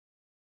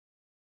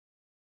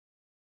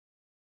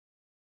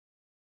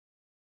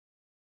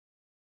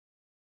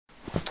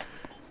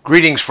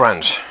Greetings,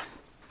 friends.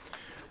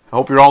 I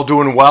hope you're all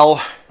doing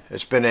well.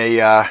 It's been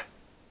a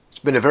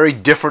very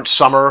different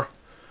summer,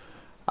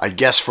 I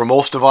guess, for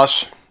most of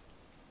us,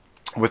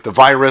 with the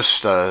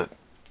virus, the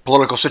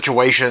political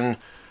situation,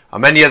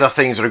 many other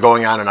things that are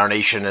going on in our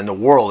nation and the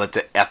world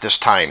at this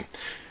time.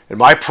 And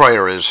my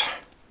prayer is,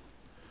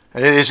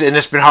 and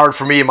it's been hard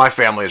for me and my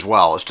family as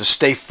well, is to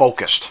stay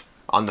focused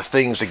on the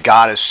things that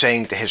God is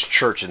saying to His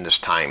church in this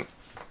time.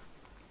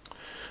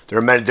 There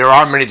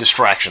are many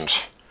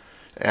distractions.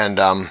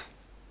 And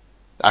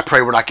I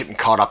pray we're not getting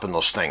caught up in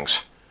those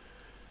things.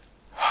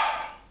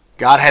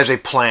 God has a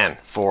plan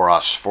for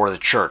us, for the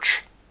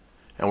church,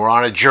 and we're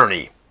on a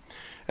journey.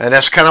 And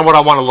that's kind of what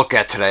I want to look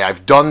at today.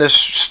 I've done this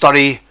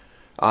study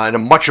in a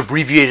much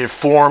abbreviated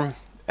form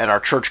at our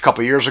church a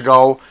couple years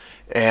ago,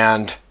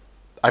 and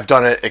I've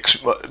done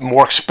it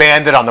more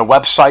expanded on the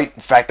website.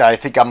 In fact, I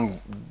think I'm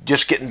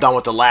just getting done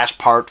with the last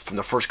part from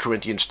the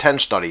 1Corinthians 10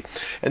 study.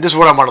 And this is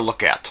what I want to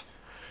look at.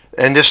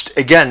 And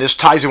this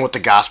ties in with the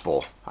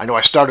gospel. I know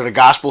I started a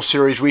gospel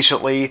series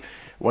recently,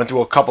 went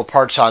through a couple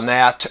parts on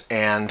that,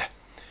 and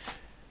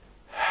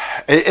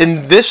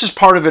this is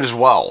part of it as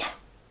well.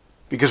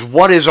 Because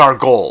what is our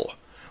goal?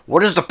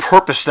 What is the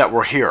purpose that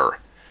we're here?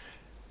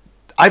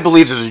 I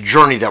believe there's a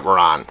journey that we're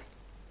on.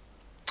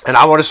 And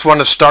I just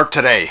want to start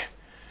today.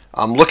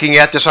 I'm looking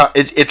at this. I'm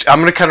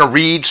going to kind of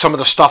read some of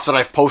the stuff that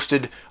I've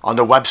posted on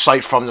the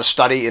website from the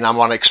study, and I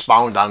want to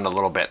expound on it a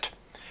little bit.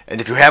 And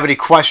if you have any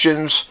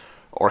questions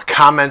or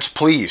comments,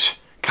 please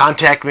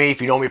contact me.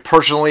 If you know me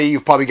personally,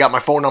 you've probably got my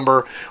phone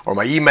number or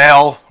my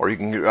email, or you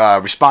can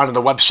respond to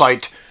the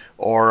website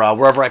or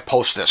wherever I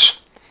post this.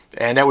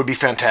 And that would be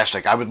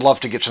fantastic. I would love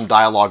to get some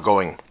dialogue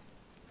going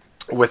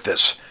with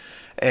this.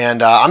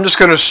 And I'm just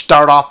going to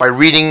start off by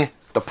reading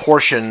the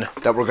portion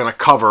that we're going to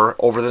cover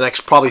over the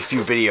next probably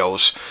few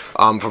videos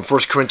from 1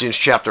 Corinthians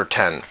chapter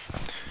 10.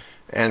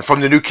 And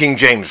from the New King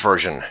James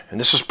Version. And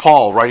this is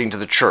Paul writing to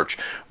the church.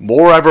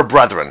 Moreover,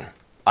 brethren,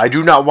 I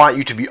do not want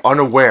you to be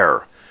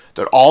unaware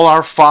that all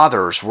our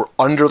fathers were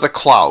under the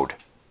cloud,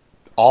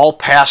 all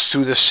passed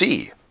through the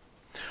sea,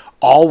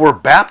 all were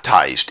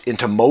baptized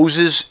into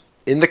Moses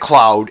in the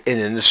cloud and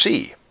in the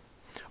sea,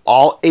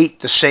 all ate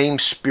the same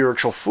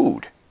spiritual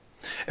food,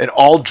 and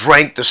all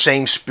drank the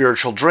same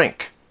spiritual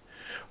drink,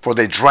 for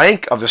they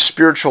drank of the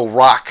spiritual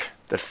rock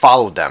that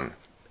followed them,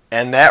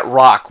 and that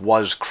rock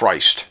was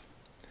Christ.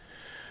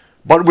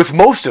 But with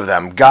most of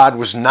them God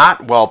was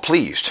not well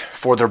pleased,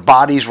 for their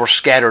bodies were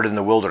scattered in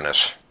the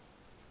wilderness.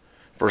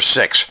 Verse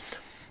 6,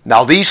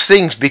 Now these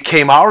things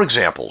became our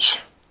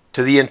examples,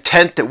 to the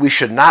intent that we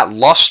should not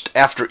lust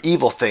after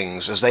evil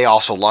things as they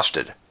also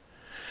lusted,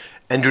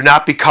 and do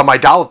not become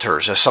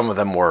idolaters as some of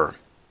them were.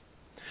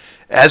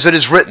 As it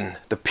is written,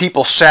 the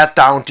people sat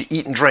down to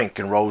eat and drink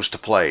and rose to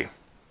play.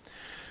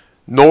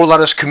 Nor let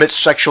us commit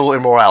sexual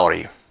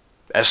immorality,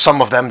 as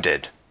some of them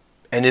did,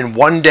 and in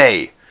one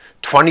day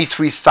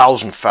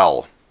 23,000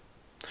 fell.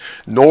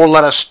 Nor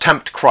let us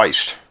tempt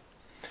Christ,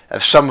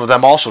 as some of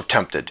them also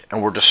tempted,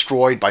 and were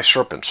destroyed by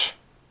serpents.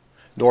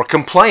 Nor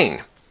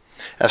complain,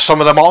 as some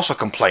of them also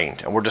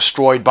complained, and were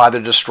destroyed by the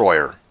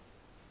destroyer.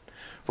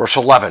 Verse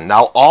 11,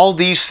 Now all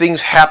these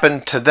things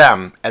happened to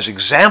them as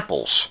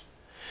examples,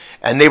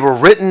 and they were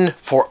written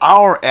for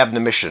our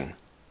admonition,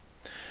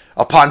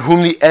 upon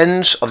whom the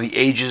ends of the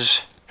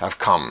ages have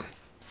come.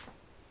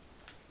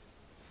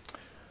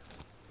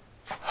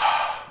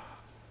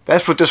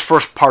 That's what this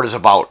first part is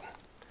about.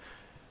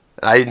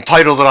 I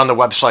entitled it on the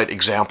website,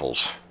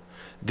 Examples.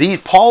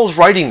 Paul's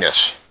writing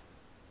this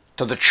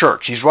to the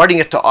church. He's writing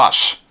it to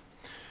us.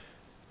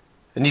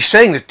 And he's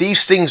saying that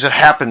these things that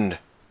happened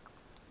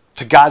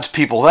to God's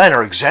people then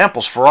are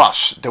examples for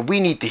us that we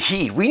need to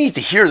heed. We need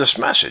to hear this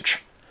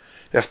message.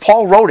 If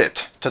Paul wrote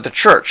it to the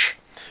church,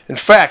 in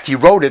fact, he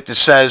wrote it, it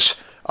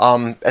says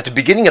at the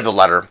beginning of the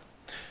letter,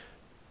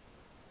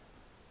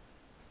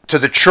 to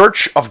the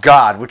church of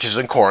God, which is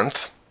in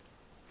Corinth,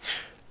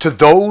 to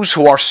those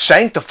who are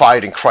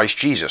sanctified in Christ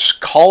Jesus,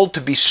 called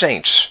to be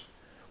saints,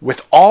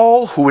 with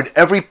all who in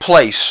every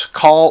place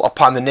call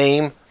upon the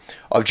name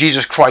of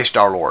Jesus Christ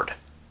our Lord.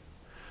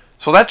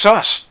 So that's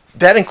us.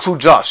 That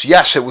includes us.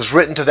 Yes, it was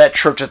written to that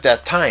church at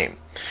that time,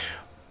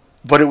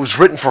 but it was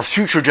written for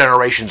future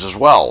generations as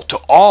well, to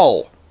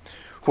all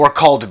who are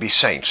called to be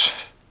saints.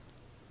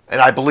 And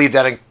I believe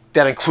that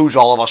includes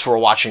all of us who are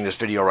watching this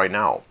video right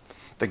now.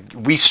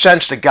 We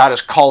sense that God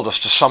has called us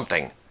to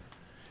something,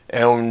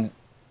 and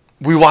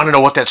we want to know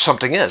what that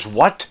something is.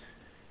 What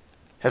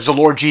has the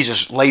Lord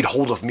Jesus laid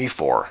hold of me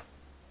for?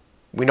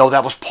 We know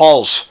that was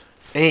Paul's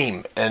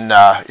aim and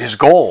his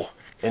goal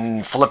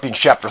in Philippians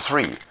chapter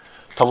 3,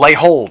 to lay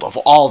hold of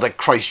all that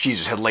Christ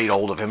Jesus had laid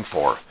hold of him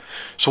for.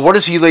 So what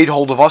has he laid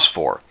hold of us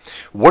for?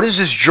 What is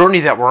this journey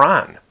that we're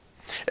on?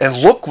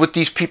 And look what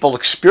these people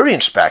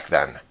experienced back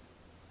then.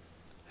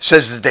 It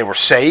says that they were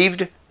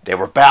saved, they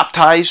were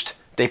baptized,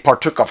 they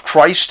partook of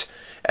Christ,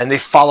 and they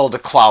followed the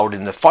cloud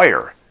and the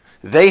fire.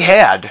 They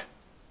had,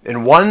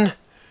 in one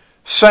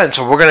sense,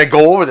 and we're going to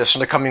go over this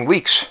in the coming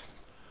weeks,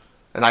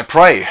 and I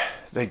pray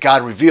that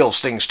God reveals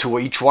things to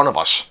each one of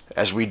us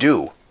as we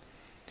do.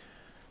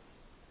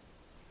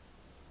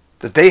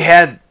 that they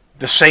had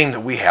the same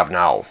that we have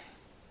now.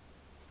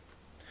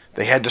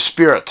 They had the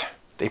Spirit.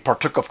 They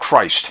partook of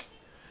Christ.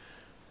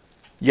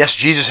 Yes,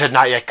 Jesus had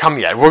not yet come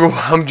yet.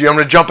 I'm going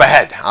to jump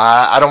ahead.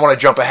 I don't want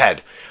to jump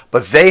ahead.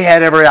 But they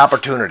had every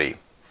opportunity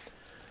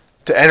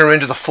to enter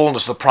into the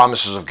fullness of the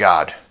promises of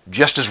God,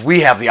 just as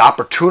we have the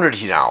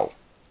opportunity now.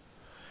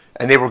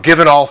 And they were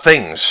given all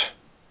things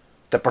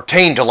that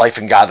pertain to life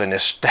and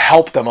godliness to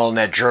help them on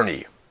that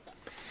journey.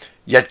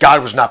 Yet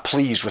God was not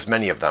pleased with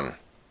many of them.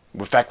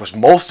 In fact, with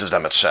most of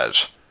them, it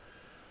says.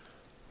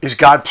 Is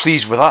God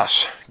pleased with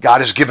us? God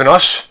has given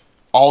us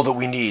all that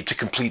we need to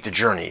complete the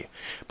journey.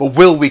 But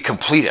will we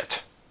complete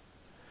it?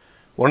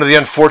 One of the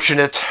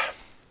unfortunate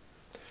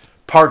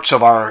parts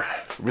of our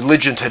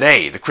religion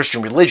today, the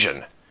Christian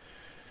religion,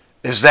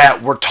 is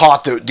that we're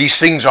taught that these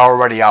things are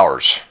already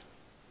ours.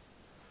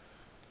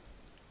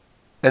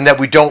 And that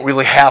we don't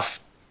really have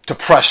to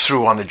press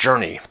through on the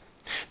journey.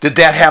 Did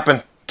that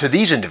happen to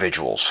these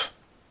individuals?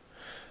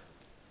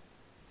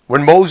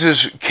 When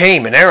Moses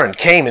came and Aaron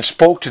came and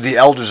spoke to the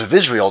elders of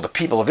Israel, the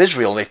people of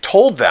Israel, they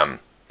told them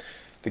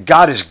that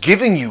God is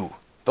giving you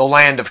the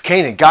land of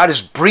Canaan. God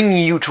is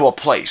bringing you to a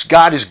place.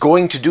 God is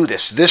going to do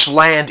this. This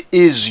land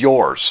is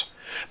yours.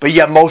 But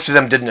yet most of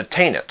them didn't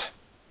attain it.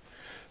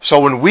 So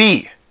when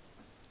we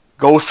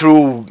go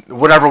through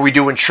whatever we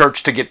do in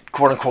church to get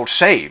quote-unquote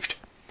saved,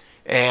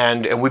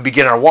 and we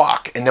begin our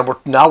walk, and then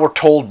we're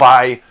told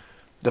by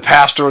the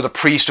pastor or the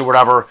priest or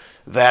whatever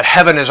that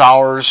heaven is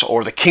ours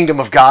or the kingdom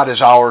of God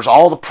is ours,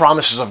 all the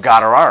promises of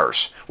God are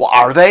ours. Well,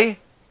 are they?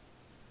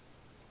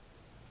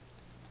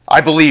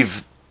 I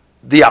believe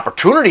the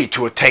opportunity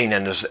to attain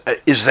them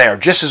is there,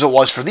 just as it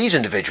was for these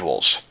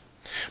individuals.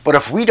 But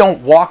if we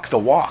don't walk the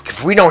walk,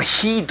 if we don't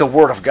heed the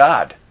word of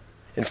God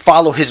and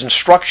follow his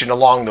instruction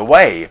along the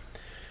way,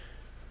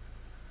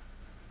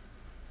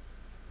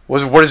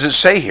 what does it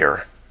say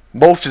here?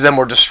 Most of them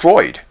were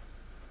destroyed.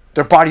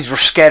 Their bodies were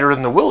scattered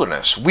in the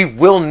wilderness. We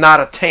will not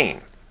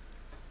attain.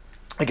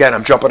 Again,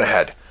 I'm jumping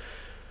ahead.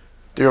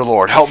 Dear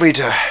Lord, help me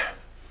to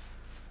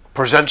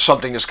present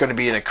something that's going to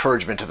be an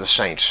encouragement to the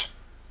saints.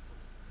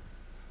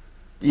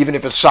 Even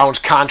if it sounds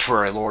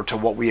contrary, Lord, to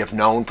what we have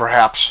known,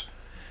 perhaps,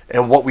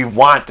 and what we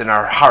want in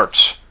our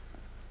hearts,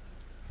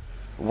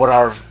 what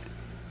our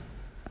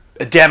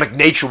Adamic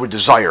nature would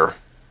desire.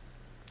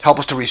 Help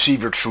us to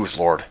receive your truth,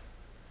 Lord,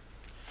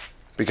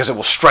 because it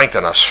will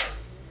strengthen us.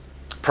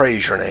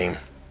 Praise your name.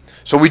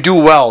 So we do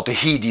well to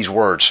heed these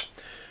words.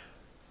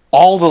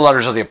 All the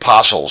letters of the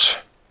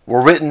apostles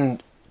were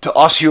written to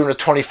us here in the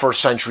 21st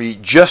century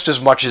just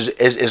as much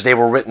as they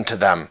were written to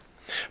them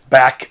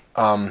back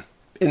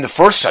in the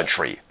first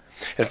century.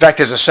 In fact,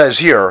 as it says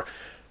here,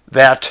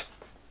 that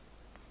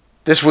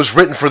this was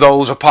written for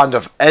those upon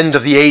the end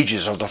of the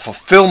ages, or the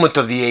fulfillment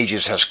of the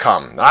ages has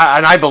come. And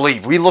I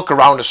believe, we look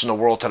around us in the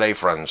world today,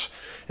 friends,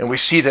 and we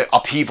see the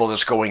upheaval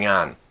that's going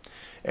on.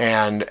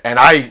 And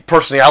I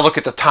personally, I look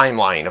at the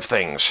timeline of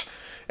things,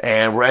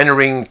 and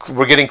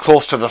we're getting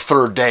close to the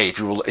third day, if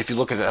you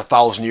look at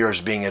 1,000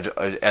 years being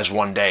as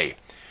one day.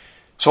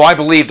 So I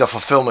believe the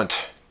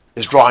fulfillment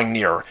is drawing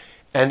near.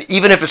 And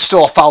even if it's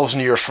still 1,000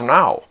 years from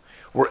now,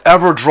 we're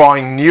ever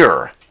drawing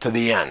near to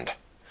the end.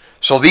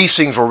 So these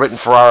things were written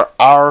for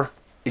our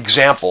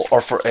example,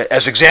 or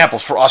as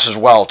examples for us as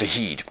well to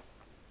heed.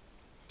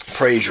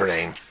 Praise your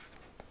name.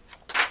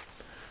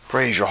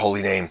 Praise your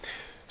holy name.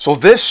 So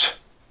this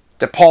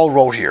that Paul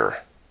wrote here,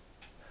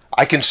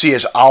 I can see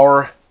as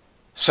our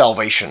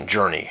salvation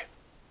journey,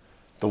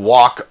 the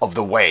walk of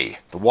the way,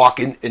 the walk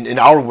in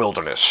our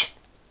wilderness.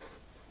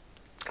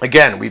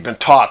 Again, we've been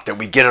taught that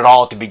we get it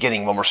all at the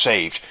beginning when we're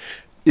saved.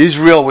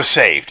 Israel was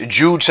saved.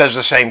 Jude says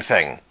the same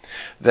thing,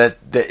 that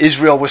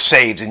Israel was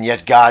saved, and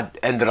yet God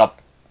ended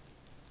up,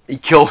 he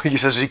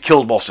says he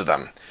killed most of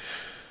them.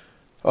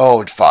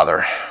 Oh,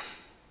 Father,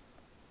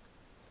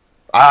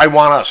 I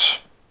want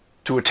us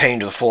to attain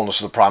to the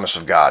fullness of the promise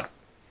of God.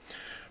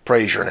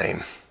 Praise your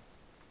name.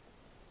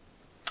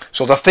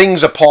 So the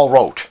things that Paul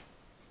wrote,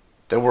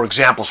 that were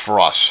examples for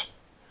us,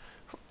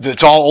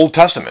 it's all Old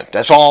Testament.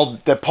 That's all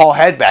that Paul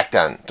had back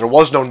then. There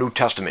was no New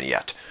Testament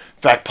yet.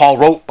 In fact, Paul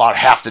wrote about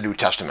half the New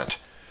Testament.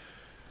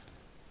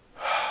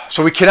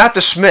 So we cannot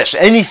dismiss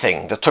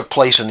anything that took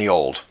place in the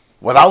Old.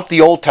 Without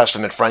the Old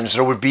Testament, friends,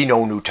 there would be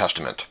no New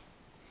Testament.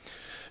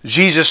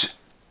 Jesus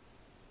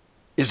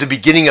is the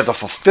beginning of the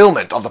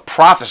fulfillment of the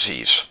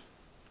prophecies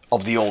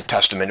of the Old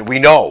Testament. We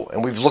know,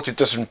 and we've looked at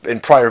this in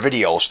prior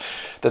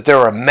videos, that there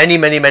are many,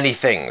 many, many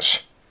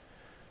things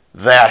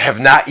that have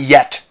not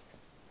yet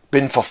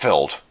been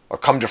fulfilled or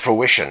come to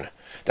fruition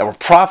that were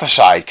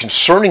prophesied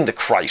concerning the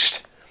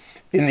Christ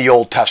in the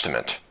Old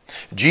Testament.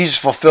 Jesus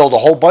fulfilled a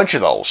whole bunch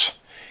of those.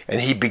 And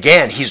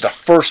he's the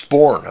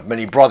firstborn of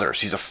many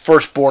brothers. He's the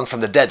firstborn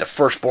from the dead, the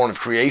firstborn of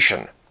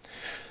creation.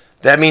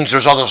 That means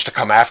there's others to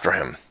come after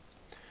him.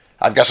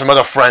 I've got some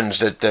other friends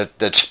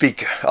that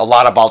speak a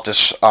lot about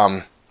this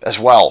as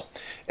well.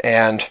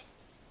 And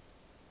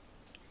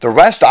the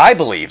rest, I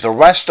believe, the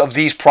rest of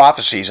these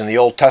prophecies in the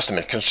Old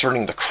Testament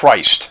concerning the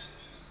Christ,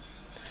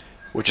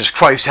 which is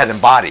Christ's head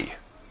and body,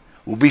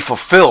 will be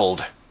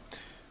fulfilled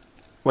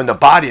when the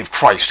body of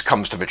Christ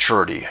comes to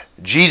maturity,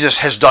 Jesus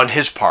has done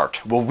his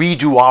part. Will we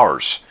do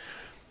ours?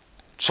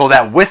 So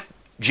that with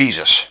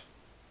Jesus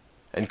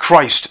and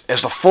Christ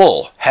as the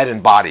full head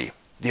and body,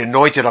 the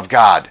anointed of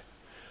God,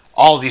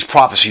 all of these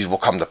prophecies will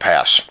come to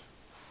pass.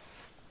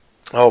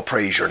 Oh,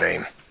 praise your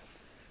name.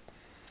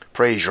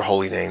 Praise your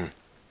holy name.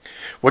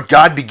 What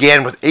God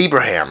began with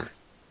Abraham,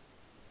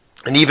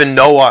 and even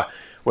Noah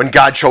when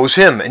God chose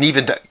him, and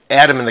even to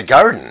Adam in the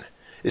garden,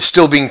 is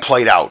still being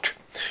played out.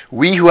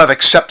 We who have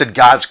accepted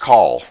God's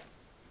call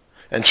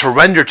and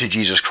surrendered to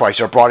Jesus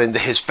Christ are brought into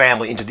his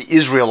family, into the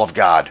Israel of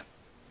God,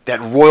 that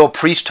royal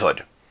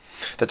priesthood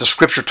that the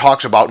scripture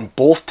talks about in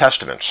both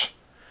testaments.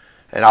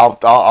 And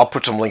I'll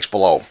put some links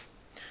below.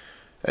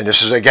 And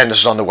this is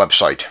on the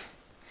website.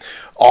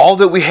 All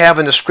that we have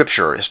in the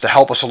scripture is to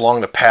help us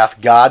along the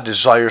path God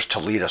desires to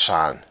lead us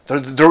on.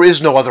 There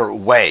is no other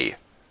way.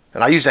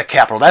 And I use that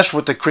capital. That's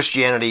what the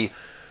Christianity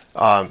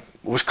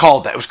was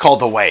called. That it was called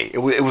the way.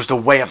 It was the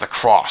way of the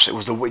cross. It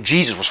was the way.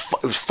 Jesus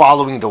was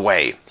following the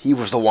way. He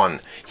was the one.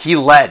 He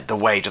led the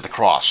way to the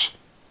cross.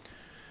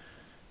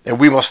 And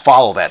we must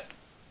follow that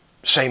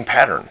same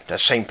pattern, that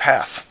same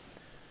path.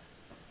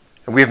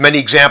 And we have many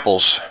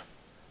examples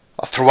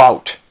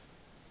throughout,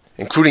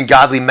 including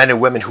godly men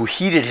and women who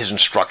heeded his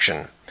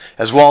instruction,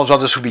 as well as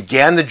others who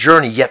began the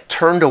journey yet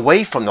turned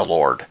away from the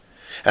Lord,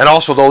 and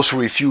also those who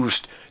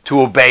refused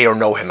to obey or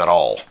know him at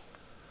all.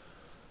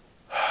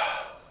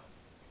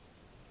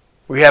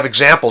 We have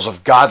examples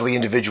of godly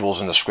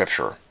individuals in the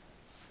scripture.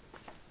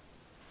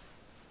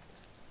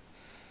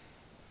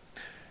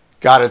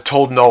 God had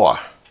told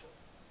Noah,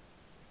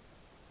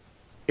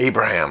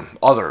 Abraham,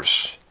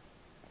 others,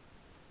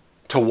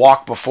 to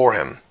walk before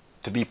him,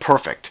 to be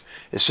perfect.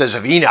 It says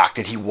of Enoch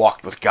that he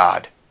walked with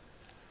God.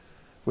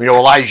 We know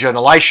Elijah and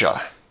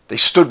Elisha, they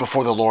stood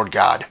before the Lord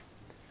God.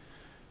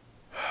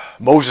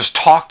 Moses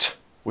talked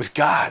with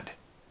God,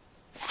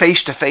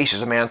 face to face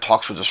as a man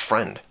talks with his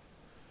friend.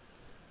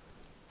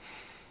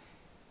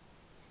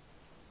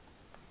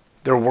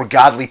 There were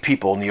godly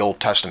people in the Old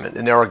Testament,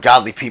 and there are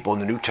godly people in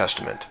the New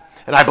Testament.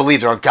 And I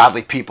believe there are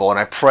godly people, and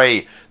I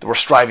pray that we're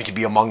striving to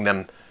be among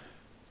them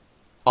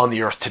on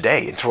the earth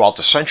today and throughout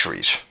the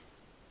centuries.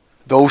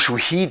 Those who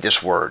heed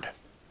this word.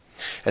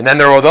 And then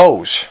there are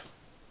those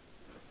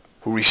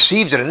who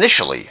received it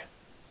initially,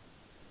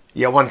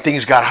 yet when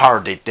things got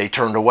hard, they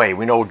turned away.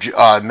 We know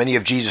many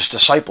of Jesus'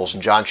 disciples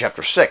in John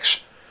chapter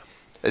 6.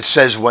 It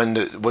says when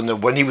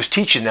he was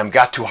teaching them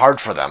got too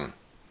hard for them,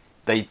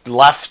 they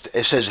left.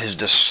 It says his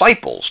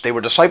disciples, they were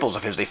disciples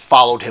of his, they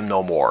followed him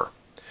no more.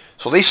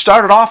 So they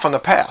started off on the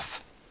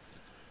path,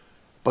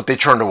 but they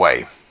turned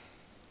away.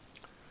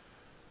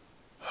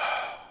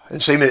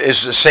 And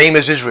it's the same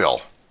as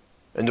Israel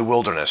in the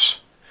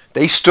wilderness.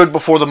 They stood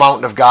before the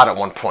mountain of God at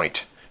one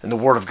point, and the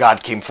word of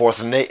God came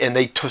forth, and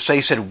they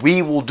said,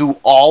 we will do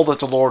all that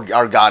the Lord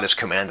our God has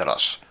commanded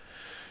us.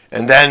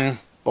 And then,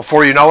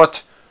 before you know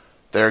it,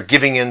 they're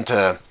giving in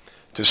to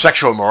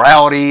sexual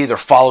immorality, they're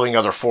following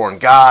other foreign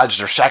gods,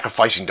 they're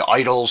sacrificing to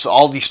idols,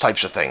 all these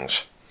types of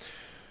things.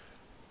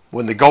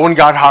 When the going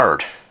got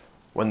hard,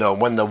 when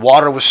the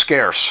water was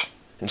scarce,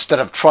 instead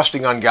of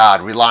trusting on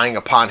God, relying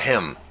upon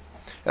him,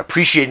 and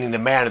appreciating the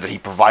manna that he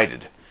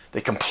provided,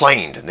 they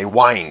complained and they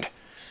whined.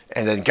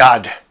 And then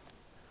God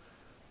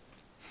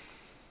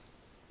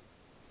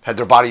had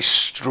their bodies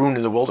strewn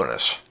in the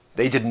wilderness.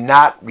 They did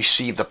not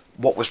receive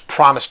what was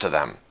promised to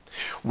them.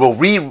 Will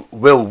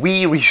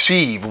we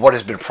receive what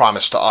has been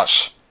promised to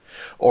us?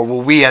 Or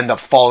will we end up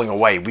falling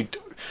away?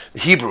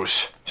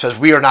 Hebrews says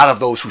we are not of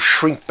those who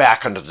shrink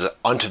back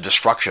unto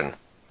destruction.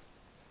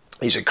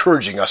 He's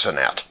encouraging us in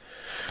that.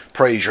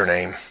 Praise your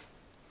name.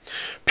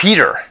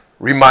 Peter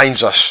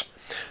reminds us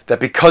that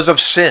because of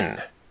sin,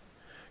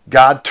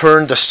 God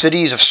turned the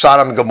cities of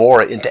Sodom and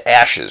Gomorrah into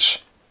ashes,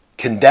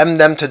 condemned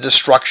them to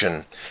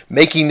destruction,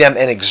 making them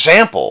an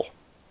example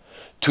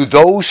to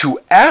those who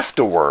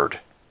afterward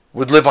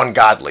would live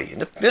ungodly.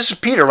 And this is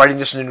Peter writing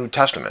this in the New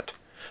Testament.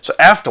 So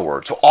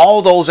afterward, so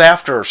all those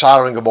after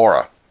Sodom and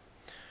Gomorrah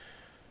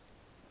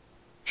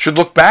should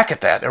look back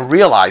at that and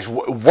realize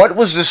what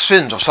was the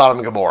sins of Sodom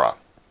and Gomorrah.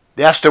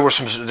 Yes, there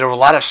were a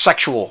lot of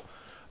sexual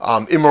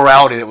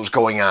immorality that was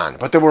going on,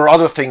 but there were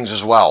other things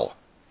as well.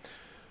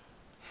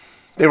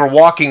 They were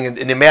walking in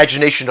the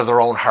imagination of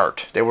their own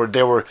heart. They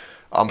were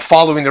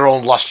following their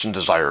own lusts and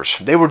desires.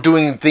 They were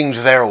doing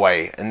things their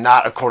way and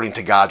not according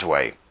to God's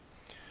way.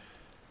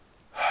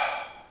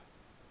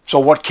 So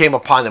what came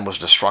upon them was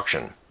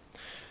destruction.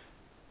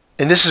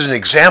 And this is an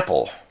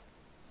example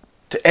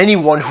to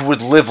anyone who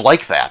would live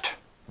like that,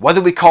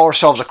 whether we call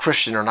ourselves a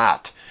Christian or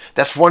not.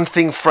 That's one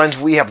thing, friends,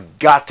 we have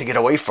got to get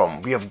away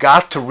from. We have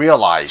got to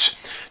realize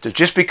that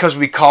just because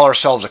we call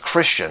ourselves a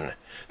Christian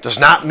does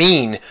not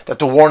mean that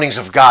the warnings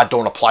of God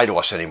don't apply to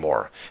us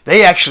anymore.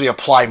 They actually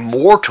apply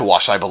more to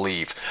us, I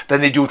believe,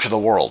 than they do to the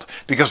world,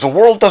 because the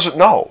world doesn't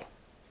know.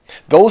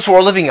 Those who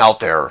are living out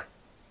there,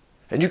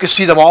 and you can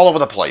see them all over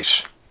the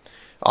place,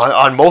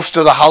 on most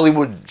of the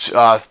Hollywood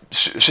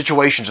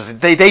situations,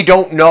 they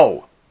don't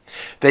know.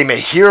 They may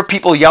hear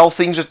people yell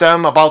things at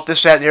them about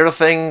this, that, and the other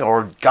thing,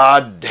 or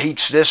God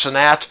hates this and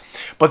that,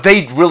 but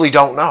they really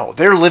don't know.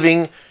 They're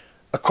living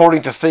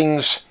according to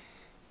things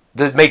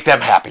that make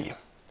them happy.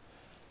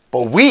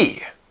 But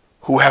we,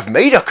 who have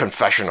made a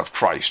confession of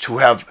Christ, who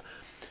have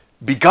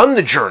begun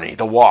the journey,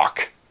 the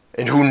walk,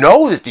 and who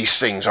know that these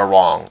things are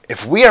wrong,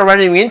 if we are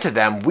running into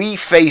them, we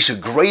face a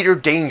greater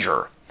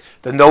danger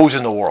than those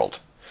in the world.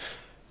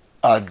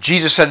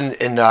 Jesus said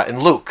in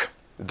Luke,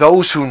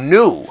 those who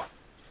knew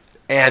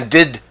and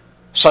did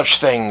such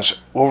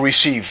things will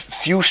receive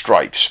few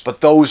stripes,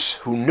 but those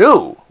who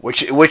knew,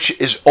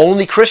 which is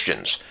only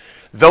Christians,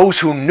 those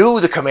who knew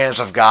the commands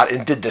of God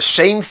and did the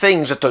same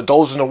things that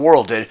those in the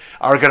world did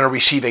are going to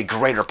receive a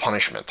greater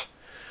punishment.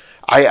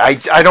 I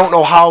don't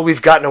know how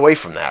we've gotten away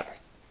from that.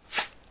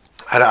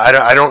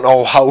 I don't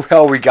know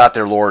how we got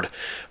there, Lord,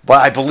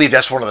 but I believe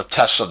that's one of the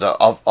tests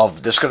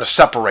of this going to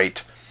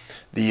separate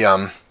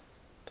the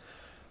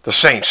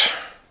saints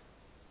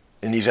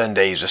in these end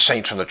days, the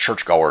saints from the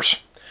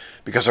churchgoers,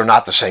 because they're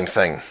not the same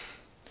thing.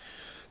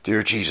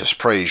 Dear Jesus,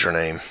 praise your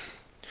name.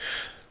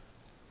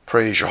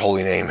 Praise your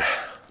holy name.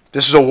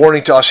 This is a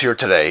warning to us here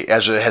today,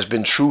 as it has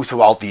been true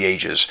throughout the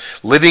ages.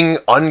 Living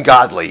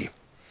ungodly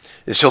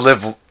is to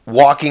live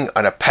walking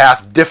on a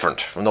path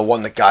different from the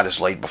one that God has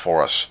laid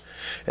before us.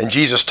 And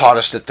Jesus taught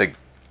us that the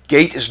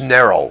gate is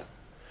narrow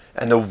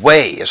and the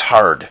way is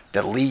hard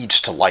that leads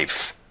to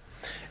life.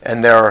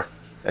 And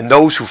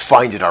those who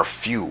find it are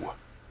few.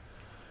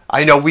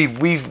 I know we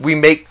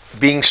make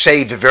being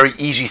saved a very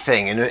easy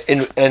thing,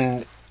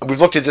 and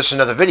we've looked at this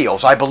in other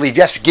videos. I believe,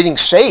 yes, getting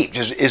saved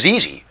is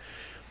easy.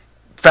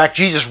 In fact,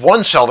 Jesus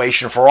won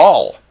salvation for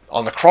all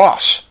on the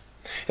cross.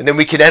 And then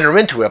we can enter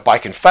into it by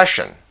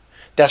confession.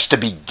 That's the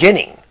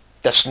beginning.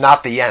 That's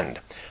not the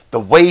end. The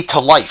way to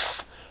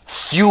life.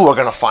 Few are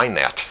going to find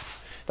that.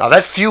 Now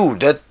that few,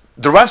 the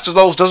rest of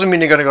those doesn't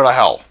mean they're going to go to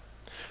hell.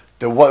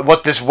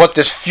 What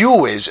this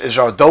few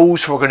are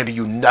those who are going to be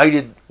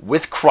united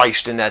with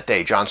Christ in that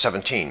day, John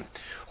 17,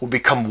 who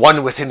become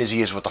one with him as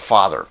he is with the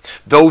Father.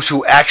 Those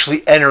who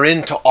actually enter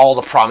into all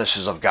the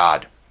promises of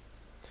God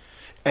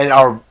and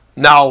are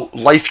now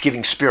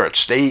life-giving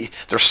spirits.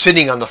 They're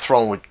sitting on the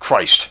throne with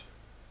Christ,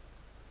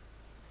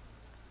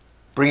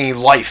 bringing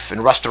life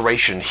and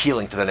restoration,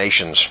 healing to the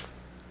nations.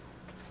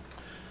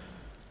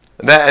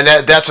 And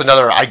that's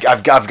another.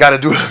 I've got to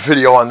do a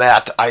video on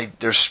that.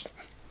 There's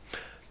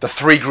the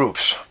three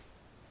groups.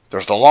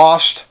 There's the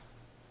lost,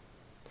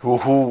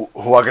 who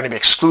are going to be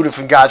excluded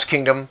from God's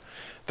kingdom.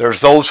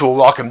 There's those who are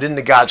welcomed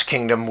into God's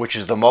kingdom, which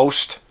is the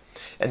most,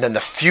 and then the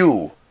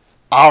few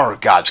are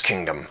God's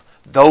kingdom.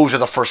 Those are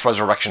the first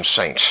resurrection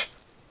saints.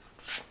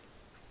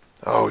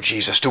 Oh,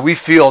 Jesus, do we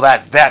feel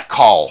that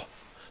call?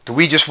 Do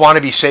we just want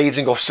to be saved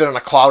and go sit on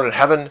a cloud in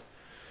heaven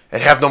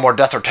and have no more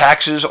death or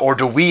taxes? Or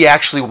do we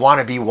actually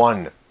want to be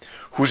one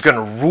who's going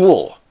to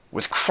rule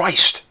with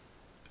Christ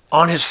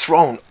on his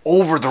throne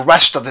over the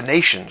rest of the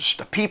nations,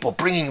 the people,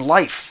 bringing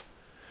life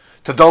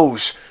to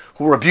those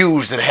who were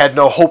abused and had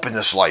no hope in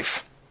this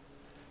life?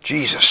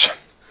 Jesus.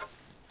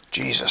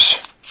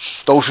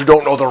 Those who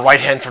don't know their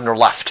right hand from their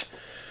left.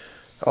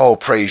 Oh,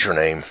 praise your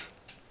name.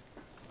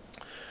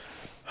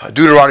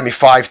 Deuteronomy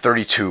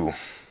 5:32.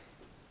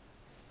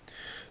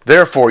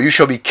 Therefore you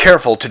shall be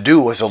careful to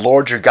do as the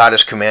Lord your God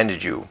has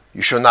commanded you.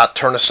 You shall not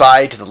turn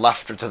aside to the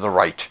left or to the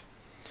right.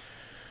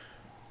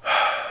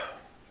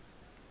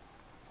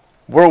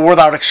 We're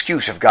without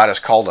excuse if God has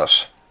called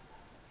us.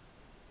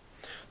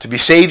 To be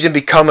saved and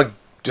become a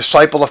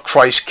disciple of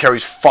Christ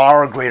carries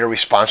far greater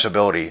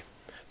responsibility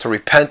to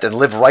repent and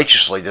live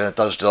righteously than it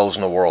does to those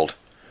in the world.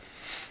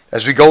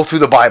 As we go through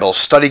the Bible,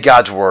 study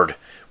God's Word,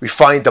 we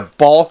find the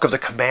bulk of the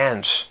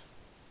commands,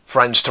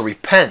 friends, to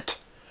repent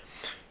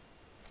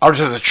are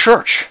to the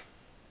church.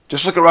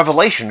 Just look at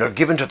Revelation. They're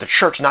given to the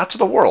church, not to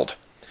the world,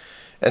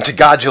 and to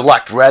God's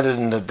elect rather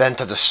than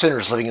to the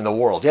sinners living in the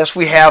world. Yes,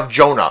 we have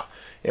Jonah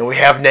and we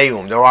have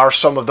Nahum. There are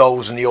some of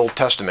those in the Old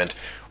Testament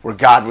where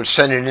God would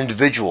send an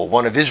individual,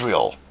 one of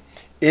Israel,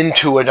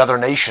 into another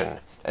nation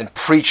and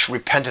preach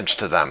repentance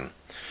to them.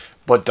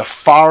 But the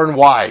far and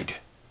wide,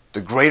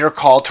 the greater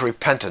call to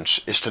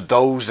repentance is to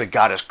those that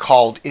God has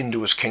called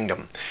into his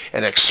kingdom.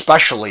 And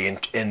especially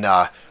in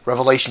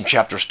Revelation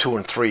chapters 2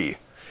 and 3,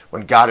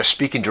 when God is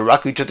speaking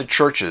directly to the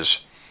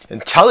churches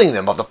and telling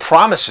them of the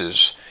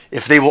promises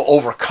if they will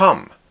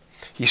overcome.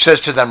 He says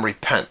to them,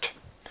 repent.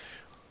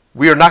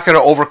 We are not going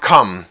to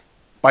overcome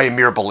by a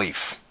mere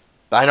belief.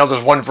 I know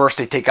there's one verse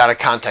they take out of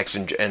context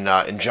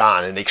in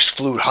John and they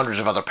exclude hundreds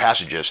of other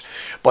passages.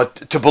 But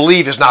to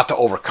believe is not to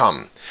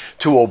overcome.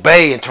 To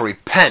obey and to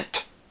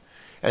repent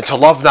and to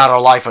love not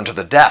our life unto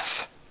the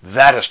death,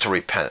 that is to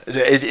repent.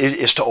 It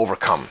is to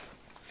overcome.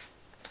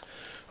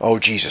 Oh,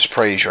 Jesus,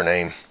 praise your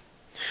name.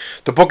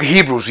 The book of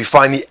Hebrews, we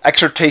find the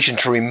exhortation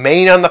to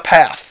remain on the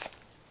path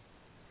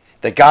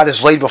that God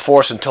has laid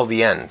before us until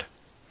the end.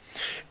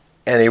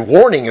 And a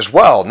warning as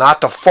well, not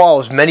to fall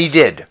as many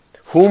did,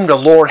 whom the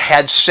Lord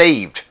had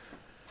saved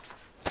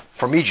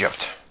from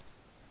Egypt.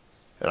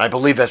 And I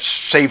believe that's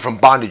saved from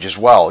bondage as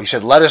well. He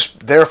said, let us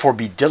therefore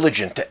be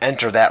diligent to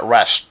enter that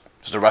rest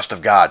is the rest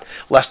of God,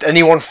 lest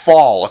anyone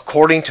fall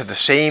according to the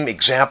same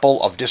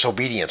example of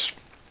disobedience.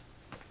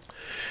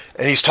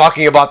 And he's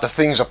talking about the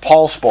things that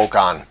Paul spoke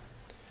on.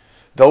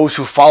 Those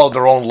who followed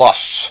their own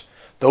lusts.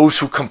 Those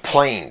who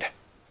complained.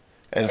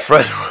 And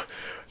friend,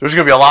 there's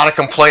going to be a lot of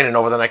complaining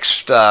over the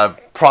next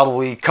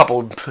probably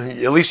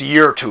at least a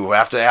year or two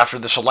after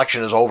this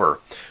election is over.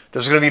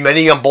 There's going to be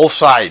many on both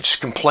sides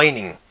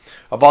complaining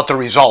about the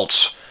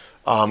results,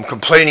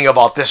 complaining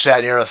about this, that,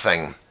 and the other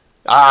thing.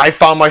 I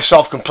found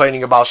myself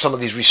complaining about some of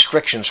these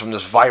restrictions from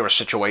this virus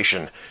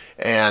situation,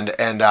 and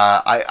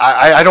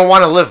I don't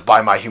want to live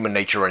by my human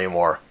nature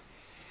anymore.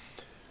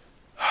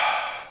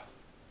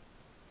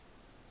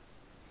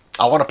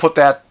 I want to put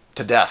that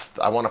to death.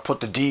 I want to put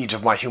the deeds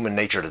of my human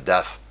nature to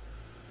death.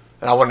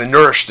 And I want to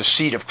nourish the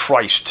seed of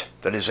Christ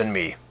that is in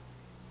me,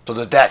 so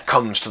that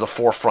comes to the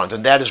forefront.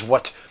 And that is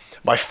what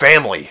my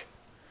family,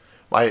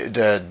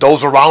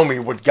 those around me,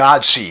 what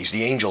God sees,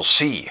 the angels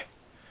see,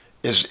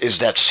 is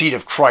that seed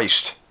of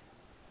Christ,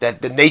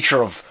 that the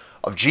nature of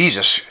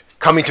Jesus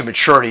coming to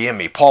maturity in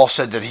me. Paul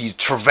said that he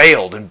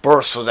travailed in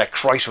birth so that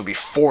Christ would be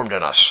formed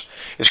in us.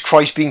 Is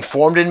Christ being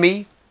formed in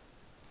me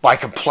by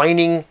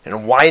complaining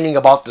and whining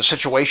about the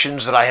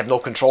situations that I have no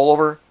control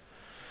over?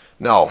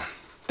 No,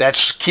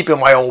 that's keeping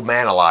my old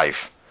man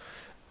alive.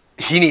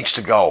 He needs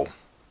to go.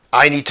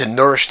 I need to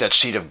nourish that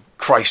seed of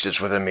Christ that's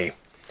within me.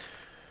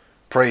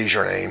 Praise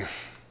your name.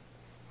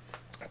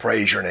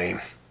 Praise your name.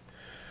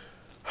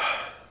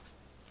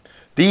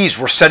 These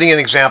were setting an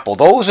example.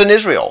 Those in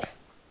Israel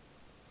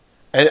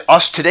and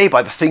us today,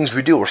 by the things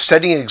we do, we're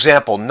setting an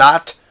example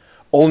not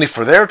only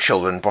for their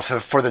children, but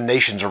for the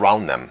nations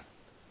around them.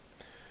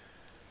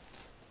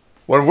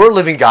 When we're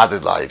living godly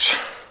lives,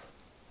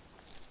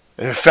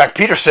 and in fact,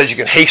 Peter says you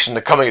can hasten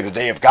the coming of the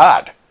day of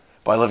God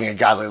by living a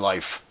godly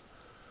life.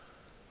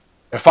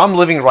 If I'm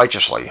living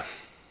righteously,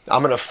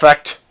 I'm going to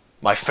affect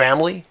my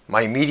family,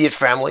 my immediate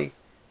family,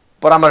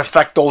 but I'm going to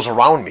affect those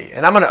around me.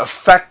 And I'm going to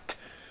affect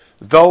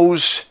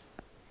those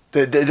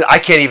that I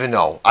can't even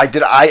know. I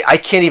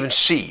can't even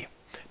see.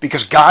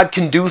 Because God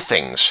can do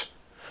things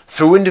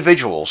through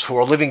individuals who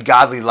are living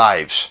godly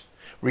lives,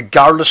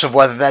 regardless of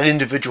whether that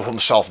individual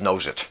himself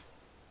knows it.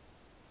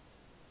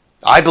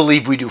 I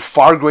believe we do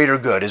far greater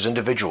good as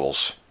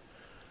individuals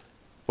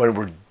when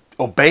we're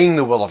obeying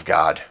the will of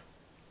God,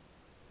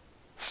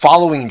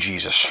 following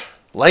Jesus,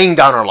 laying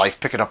down our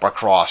life, picking up our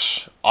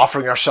cross,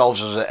 offering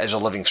ourselves as a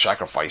living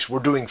sacrifice. We're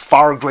doing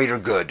far greater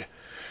good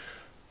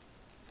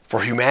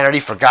for humanity,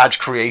 for God's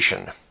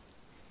creation,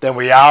 than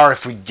we are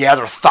if we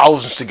gather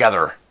thousands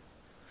together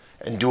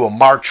and do a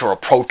march or a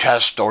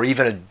protest or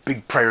even a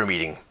big prayer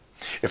meeting.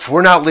 If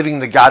we're not living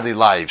the godly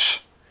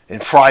lives in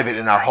private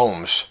in our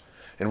homes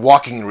and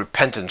walking in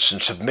repentance and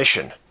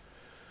submission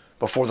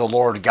before the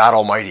Lord God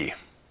Almighty,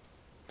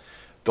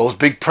 those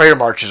big prayer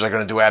marches are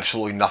going to do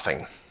absolutely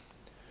nothing.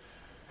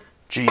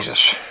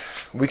 Jesus,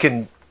 we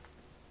can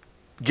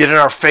get in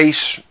our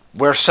face,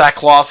 wear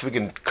sackcloth, we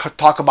can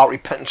talk about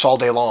repentance all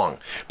day long.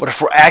 But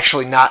if we're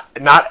actually not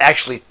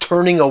actually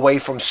turning away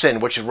from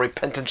sin, which is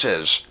repentance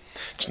is,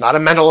 it's not a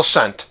mental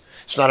assent,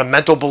 it's not a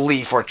mental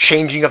belief or a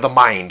changing of the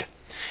mind.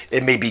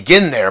 It may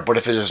begin there, but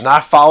if it is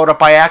not followed up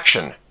by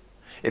action,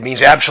 it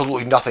means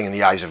absolutely nothing in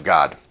the eyes of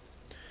God.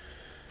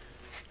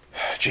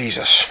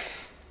 Jesus.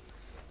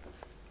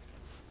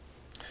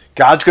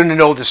 God's going to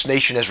know this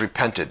nation has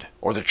repented,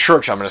 or the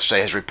church, I'm going to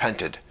say, has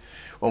repented,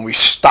 when we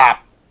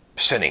stop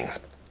sinning.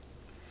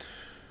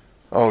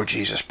 Oh,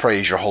 Jesus,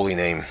 praise your holy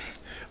name.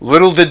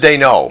 Little did they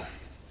know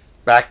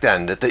back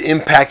then that the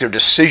impact their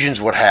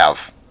decisions would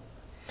have.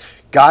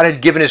 God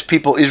had given his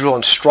people Israel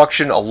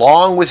instruction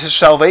along with his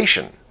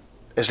salvation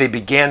as they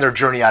began their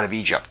journey out of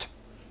Egypt.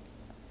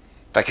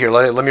 In fact, here,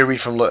 let me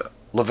read from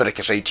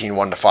Leviticus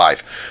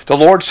 18:1-5. The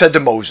Lord said to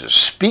Moses,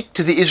 "Speak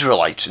to the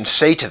Israelites and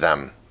say to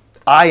them,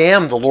 I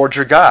am the Lord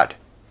your God.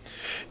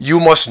 You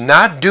must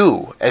not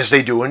do as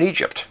they do in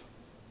Egypt,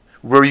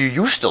 where you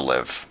used to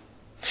live.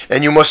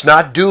 And you must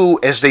not do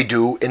as they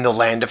do in the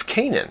land of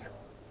Canaan,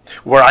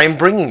 where I am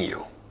bringing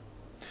you.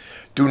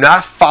 Do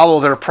not follow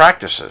their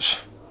practices.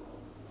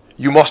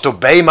 You must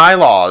obey my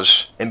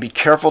laws and be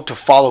careful to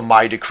follow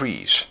my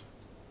decrees.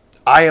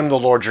 I am the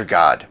Lord your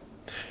God.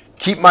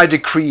 Keep my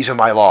decrees and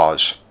my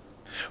laws,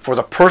 for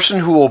the person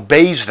who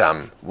obeys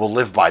them will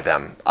live by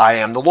them. I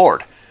am the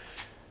Lord."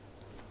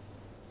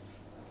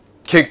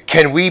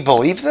 Can we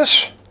believe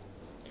this?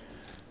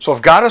 So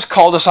if God has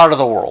called us out of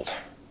the world,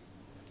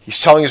 he's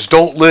telling us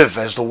don't live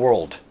as the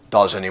world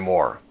does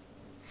anymore.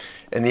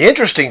 And the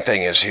interesting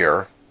thing is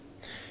here,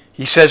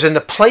 he says, in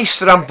the place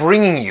that I'm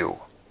bringing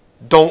you,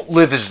 don't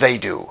live as they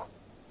do.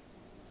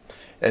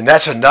 And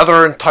that's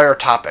another entire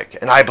topic.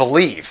 And I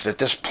believe that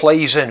this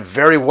plays in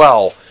very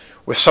well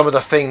with some of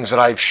the things that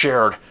I've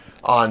shared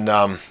on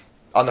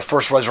the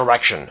first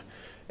resurrection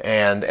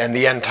and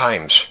the end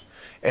times,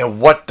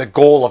 and what the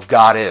goal of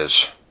God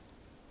is,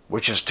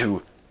 which is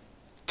to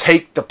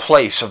take the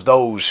place of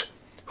those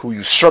who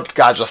usurped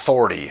God's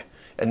authority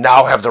and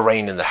now have the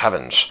reign in the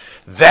heavens.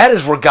 That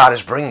is where God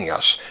is bringing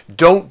us.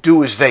 Don't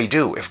do as they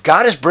do. If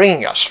God is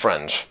bringing us,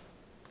 friends,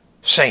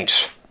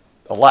 saints,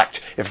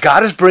 elect. If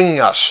God is bringing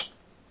us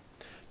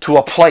to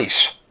a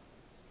place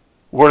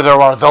where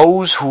there are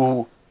those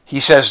who he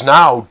says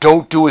now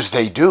don't do as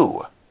they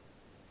do,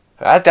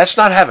 that's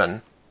not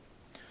heaven.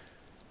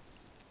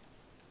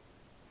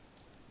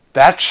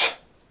 That's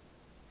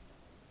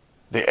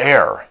the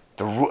air,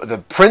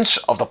 the prince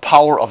of the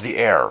power of the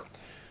air.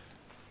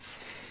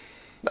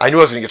 I knew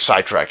I was going to get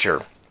sidetracked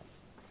here.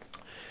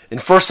 In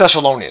 1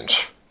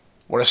 Thessalonians,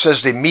 when it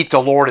says they meet the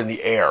Lord in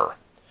the air,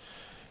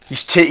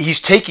 he's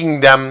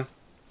taking them,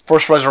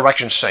 first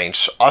resurrection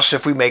saints, us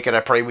if we make it, I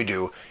pray we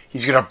do.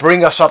 He's going to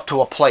bring us up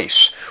to a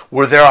place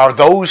where there are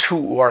those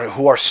who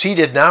are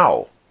seated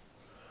now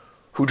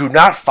who do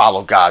not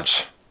follow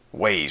God's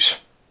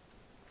ways,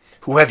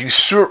 who have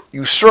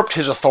usurped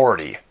his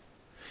authority.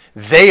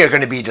 They are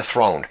going to be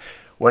dethroned.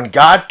 When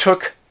God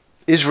took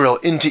Israel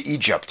into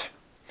Egypt,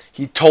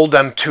 he told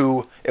them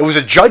it was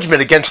a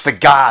judgment against the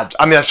gods.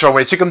 When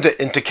he took them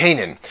into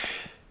Canaan,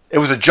 it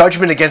was a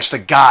judgment against the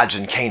gods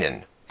in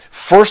Canaan.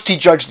 First he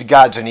judged the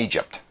gods in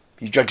Egypt.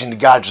 He's judging the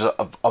gods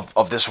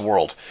of this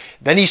world.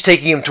 Then he's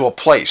taking them to a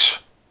place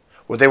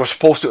where they were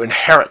supposed to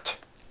inherit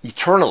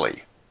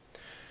eternally.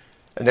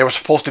 And they were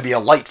supposed to be a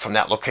light from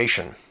that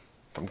location,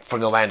 from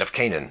the land of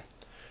Canaan.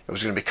 It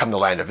was going to become the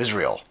land of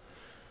Israel.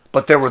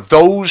 But there were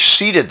those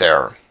seated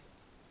there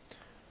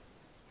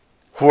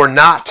who are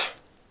not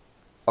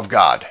of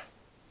God.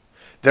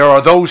 There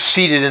are those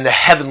seated in the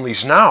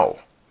heavenlies now.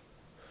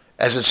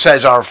 As it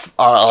says,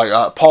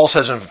 Paul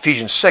says in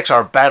Ephesians 6,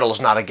 our battle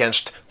is not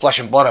against flesh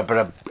and blood,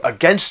 but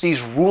against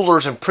these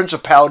rulers and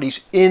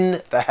principalities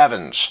in the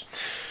heavens.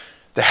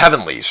 The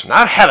heavenlies,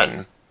 not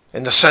heaven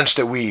in the sense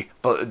that we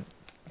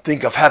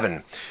think of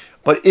heaven,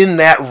 but in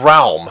that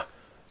realm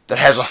that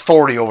has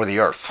authority over the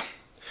earth.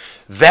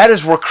 That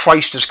is where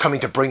Christ is coming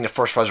to bring the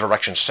first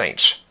resurrection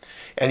saints.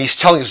 And he's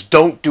telling us,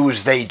 don't do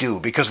as they do.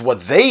 Because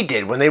what they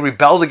did when they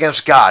rebelled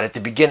against God at the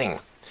beginning,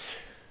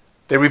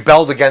 they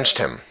rebelled against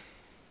him.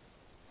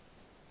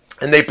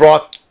 And they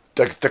brought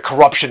the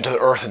corruption to the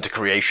earth and to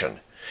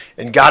creation.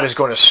 And God is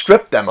going to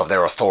strip them of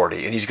their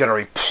authority. And he's going to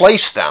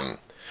replace them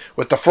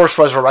with the first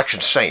resurrection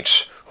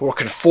saints who are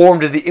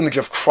conformed to the image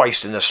of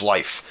Christ in this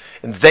life.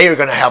 And they are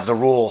going to have the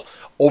rule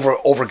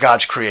over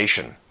God's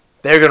creation.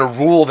 They're going to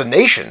rule the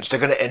nations. They're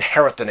going to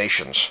inherit the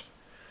nations.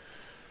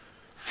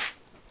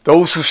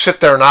 Those who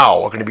sit there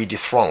now are going to be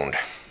dethroned.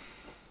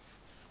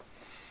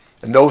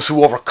 And those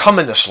who overcome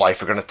in this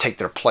life are going to take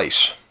their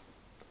place.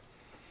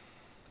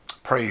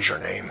 Praise your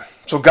name.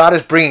 So God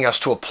is bringing us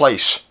to a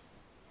place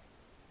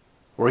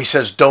where he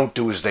says, don't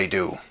do as they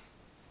do.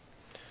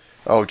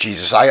 Oh,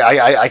 Jesus,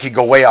 I could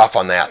go way off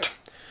on that.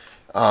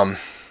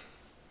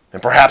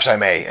 And perhaps I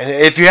may. And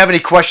if you have any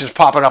questions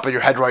popping up in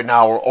your head right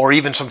now, or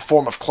even some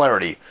form of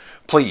clarity,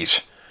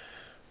 please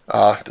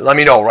let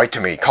me know. Write to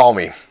me. Call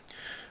me.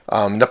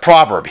 The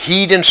proverb,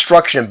 heed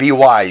instruction and be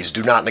wise,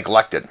 do not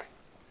neglect it.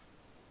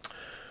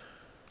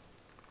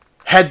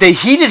 Had they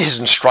heeded his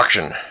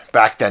instruction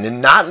back then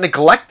and not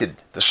neglected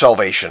the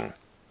salvation,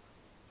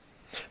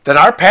 then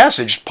our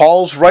passage,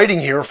 Paul's writing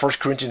here in 1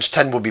 Corinthians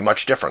 10, would be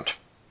much different.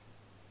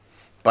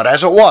 But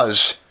as it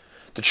was,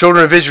 the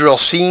children of Israel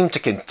seemed to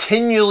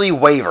continually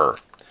waver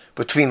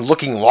between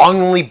looking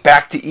longingly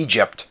back to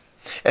Egypt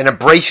and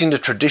embracing the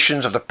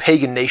traditions of the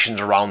pagan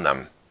nations around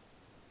them.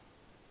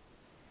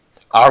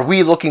 Are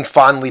we looking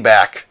fondly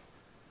back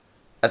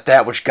at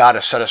that which God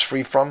has set us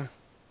free from?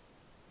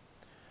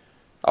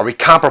 Are we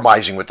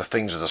compromising with the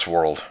things of this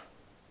world?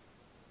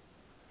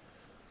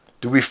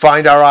 Do we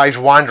find our eyes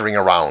wandering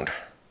around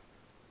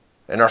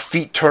and our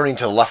feet turning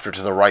to the left or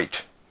to the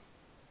right?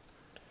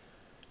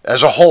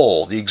 As a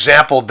whole, the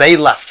example they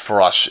left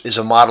for us is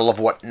a model of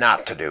what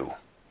not to do.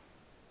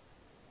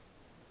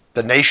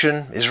 The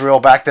nation, Israel,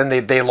 back then,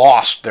 they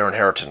lost their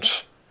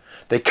inheritance.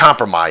 They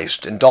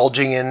compromised,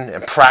 indulging in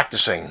and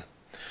practicing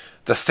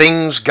the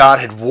things God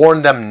had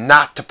warned them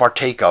not to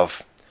partake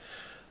of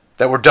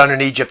that were done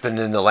in Egypt and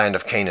in the land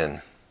of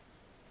Canaan.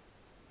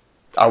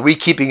 Are we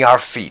keeping our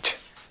feet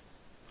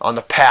on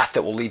the path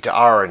that will lead to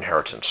our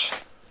inheritance?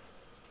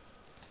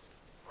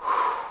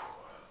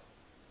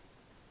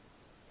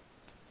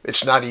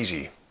 It's not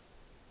easy.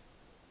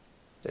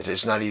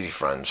 It's not easy,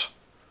 friends,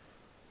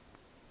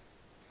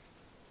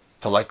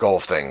 to let go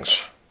of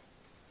things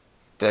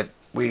that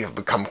we have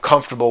become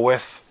comfortable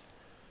with,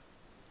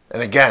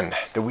 and again,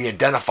 that we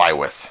identify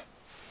with.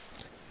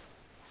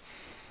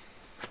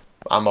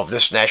 I'm of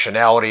this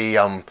nationality,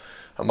 I'm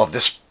of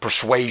this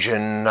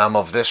persuasion, I'm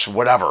of this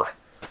whatever.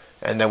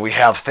 And then we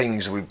have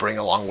things we bring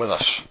along with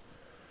us.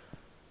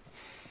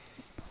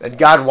 And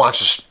God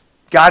wants us,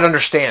 God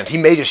understands, he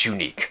made us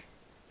unique.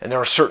 And there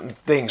are certain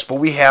things, but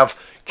we have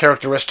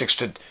characteristics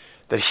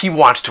that he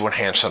wants to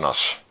enhance in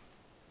us.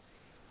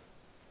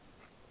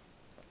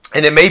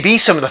 And it may be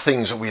some of the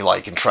things that we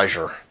like and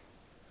treasure,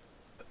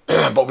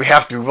 but we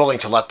have to be willing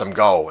to let them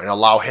go and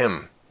allow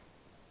him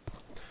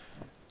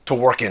to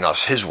work in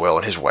us his will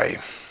and his way.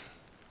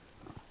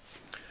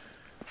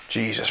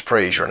 Jesus,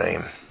 praise your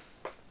name.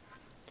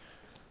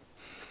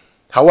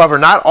 However,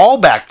 not all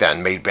back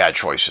then made bad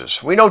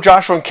choices. We know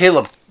Joshua and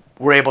Caleb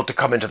were able to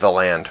come into the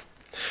land.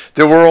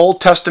 There were Old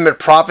Testament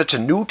prophets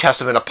and New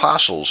Testament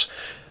apostles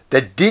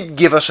that did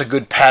give us a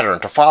good pattern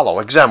to follow.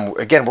 Again,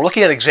 we're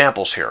looking at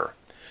examples here.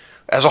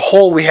 As a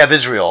whole, we have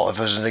Israel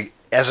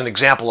as an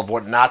example of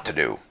what not to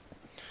do.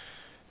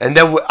 And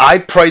then I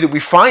pray that we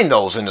find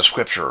those in the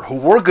Scripture who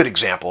were good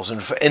examples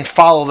and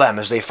follow them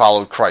as they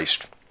followed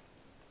Christ.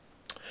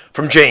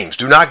 From James,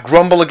 do not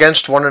grumble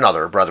against one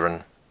another,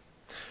 brethren,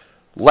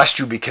 lest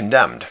you be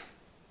condemned.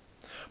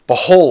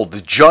 Behold,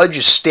 the judge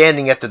is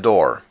standing at the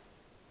door.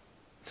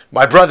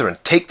 My brethren,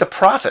 take the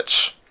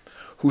prophets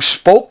who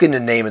spoke in the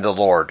name of the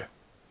Lord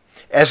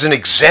as an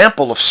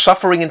example of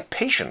suffering and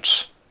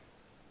patience.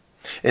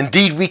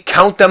 Indeed, we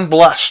count them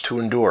blessed who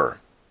endure.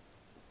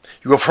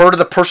 You have heard of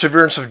the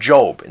perseverance of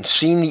Job and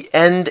seen the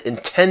end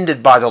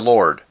intended by the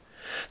Lord,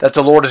 that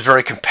the Lord is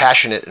very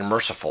compassionate and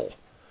merciful.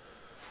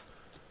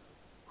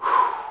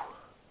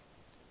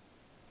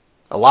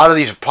 A lot of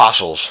these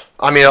apostles,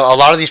 a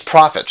lot of these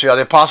prophets,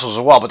 the apostles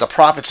as well, but the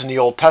prophets in the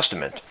Old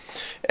Testament,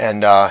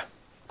 and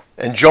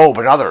Job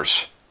and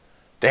others,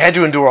 they had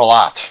to endure a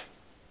lot.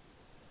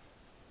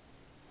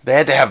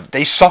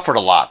 They suffered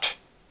a lot,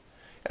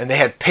 and they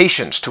had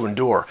patience to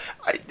endure.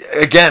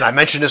 I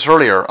mentioned this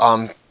earlier,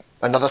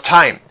 another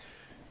time.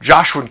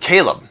 Joshua and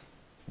Caleb,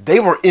 they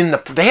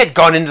had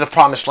gone into the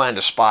promised land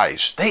as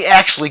spies. They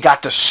actually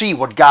got to see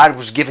what God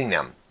was giving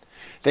them.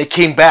 They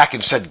came back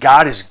and said,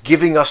 God is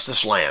giving us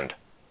this land.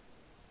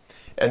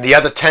 And the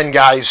other 10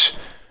 guys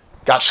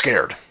got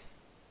scared.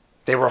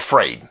 They were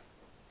afraid.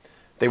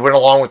 They went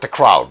along with the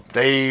crowd.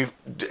 The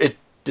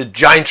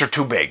giants are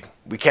too big.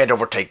 We can't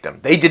overtake them.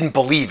 They didn't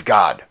believe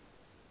God.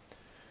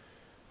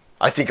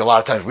 I think a lot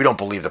of times we don't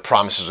believe the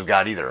promises of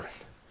God either,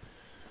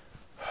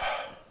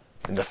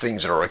 and the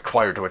things that are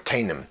required to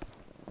attain them.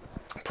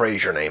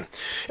 Praise your name.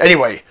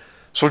 Anyway,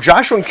 so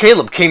Joshua and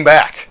Caleb came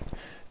back.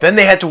 Then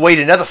they had to wait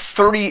another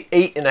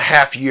 38 and a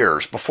half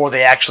years before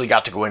they actually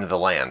got to go into the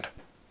land.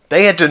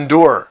 They had to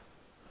endure,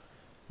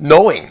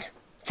 knowing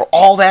for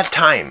all that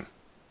time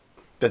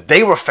that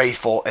they were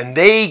faithful, and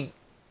they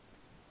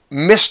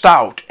missed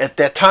out at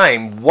that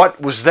time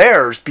what was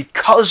theirs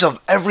because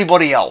of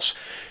everybody else.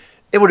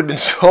 It would have been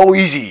so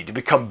easy to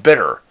become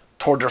bitter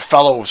toward their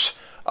fellow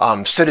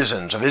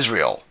citizens of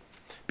Israel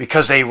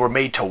because they were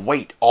made to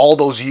wait all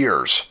those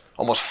years,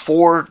 almost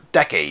 4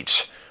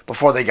 decades,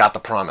 before they got the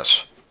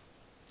promise.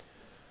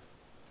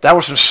 That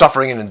was some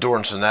suffering and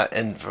endurance in that,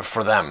 and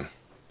for them.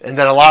 And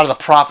then a lot of the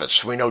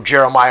prophets, we know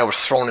Jeremiah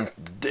was thrown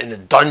in the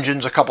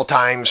dungeons a couple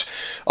times.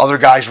 Other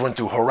guys went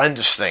through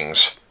horrendous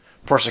things,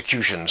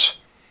 persecutions,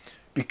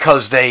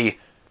 because they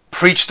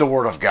preached the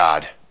word of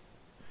God.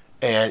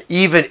 And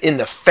even in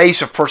the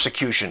face of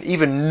persecution,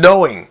 even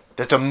knowing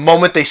that the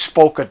moment they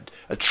spoke a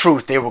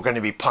truth, they were going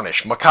to be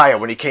punished. Micaiah,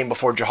 when he came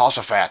before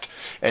Jehoshaphat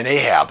and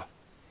Ahab,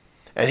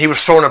 and he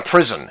was thrown in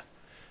prison.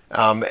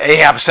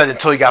 Ahab said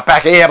until he got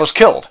back, Ahab was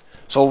killed.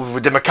 So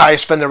did Micaiah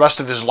spend the rest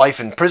of his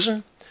life in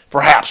prison?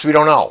 Perhaps, we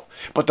don't know.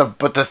 But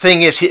the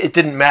thing is, it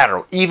didn't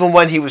matter. Even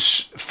when he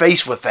was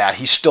faced with that,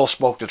 he still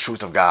spoke the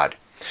truth of God.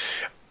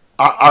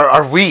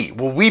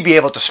 Will we be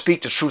able to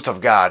speak the truth of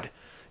God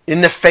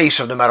in the face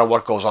of no matter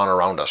what goes on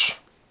around us?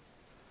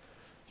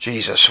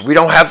 Jesus, we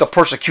don't have the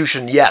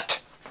persecution yet,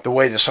 the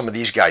way that some of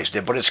these guys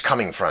did, but it's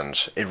coming,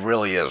 friends. It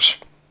really is.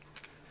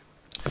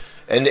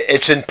 And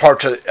it's in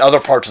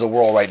other parts of the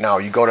world right now.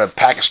 You go to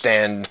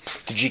Pakistan,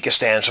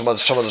 Tajikistan, some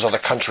of those other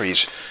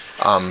countries,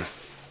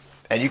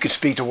 and you can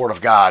speak the word of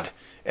God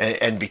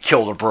and be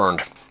killed or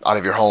burned out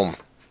of your home.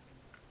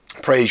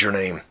 Praise your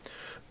name.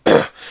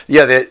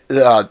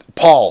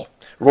 Paul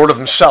wrote of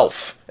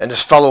himself and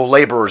his fellow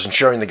laborers in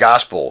sharing the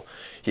gospel.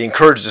 He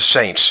encouraged the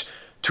saints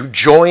to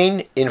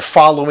join in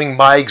following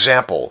my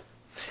example,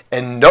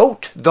 and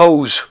note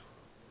those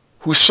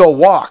who so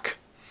walk,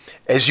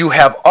 as you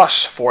have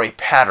us for a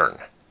pattern.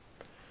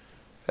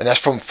 And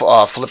that's from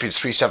Philippians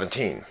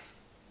 3:17.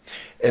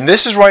 And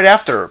this is right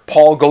after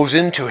Paul goes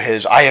into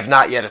his, I have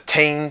not yet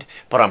attained,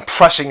 but I'm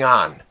pressing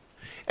on.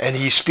 And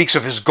he speaks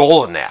of his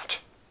goal in that.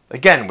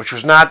 Again, which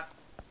was not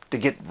to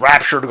get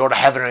raptured, to go to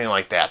heaven or anything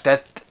like that.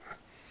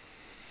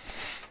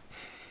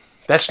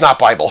 That's not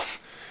Bible.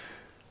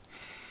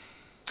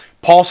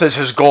 Paul says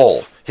his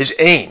goal, his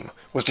aim,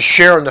 was to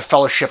share in the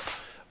fellowship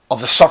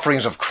of the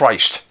sufferings of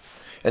Christ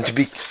and to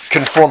be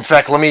conformed. In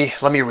fact, let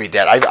me read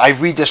that. I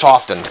read this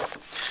often,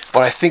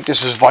 but I think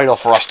this is vital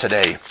for us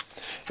today,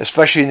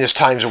 especially in these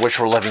times in which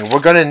we're living. We're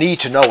going to need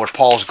to know what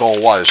Paul's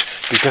goal was,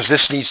 because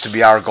this needs to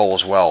be our goal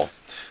as well.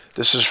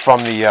 This is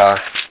from the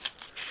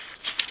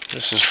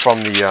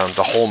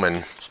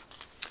Holman.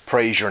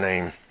 Praise your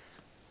name.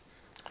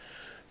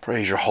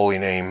 Praise your holy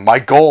name. My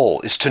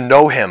goal is to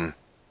know him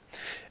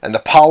and the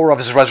power of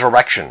his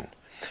resurrection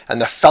and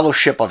the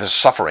fellowship of his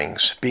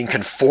sufferings, being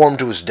conformed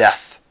to his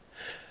death,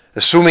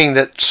 assuming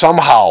that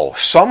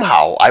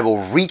somehow I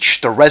will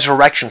reach the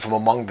resurrection from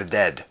among the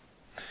dead.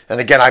 And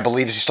again, I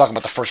believe he's talking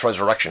about the first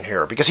resurrection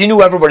here, because he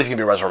knew everybody's going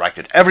to be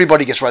resurrected.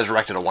 Everybody gets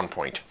resurrected at one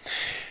point.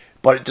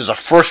 But there's a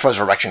first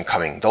resurrection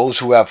coming. Those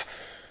who have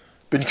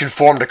been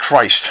conformed to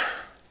Christ,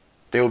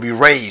 they will be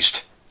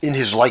raised in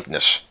his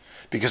likeness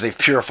because they've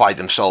purified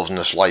themselves in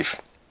this life.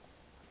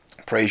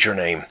 Praise your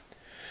name.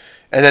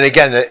 And then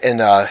again in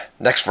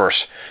next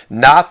verse,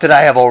 not that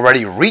I have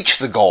already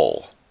reached the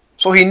goal.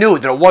 So he knew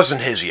that it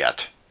wasn't his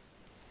yet.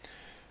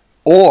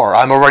 Or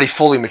I'm already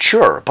fully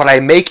mature, but I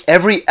make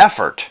every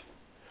effort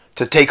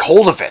to take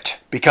hold of it,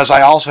 because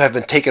I also have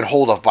been taken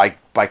hold of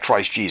by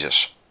Christ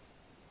Jesus.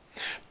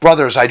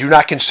 Brothers, I do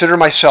not consider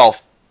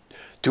myself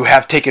to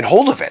have taken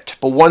hold of it,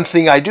 but one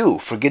thing I do,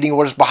 forgetting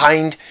what is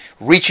behind,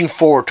 reaching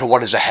forward to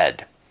what is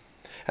ahead.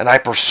 And I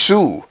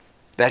pursue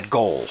that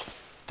goal,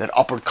 that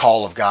upward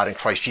call of God in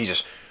Christ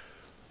Jesus.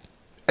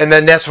 And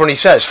then that's when he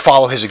says,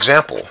 follow his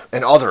example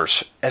and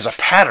others as a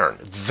pattern.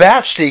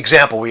 That's the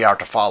example we are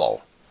to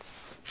follow.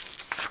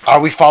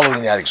 Are we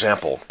following that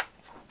example?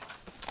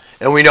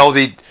 And we know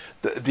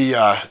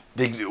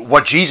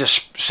what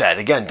Jesus said,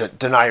 again,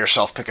 deny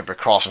yourself, pick up your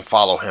cross, and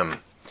follow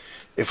him,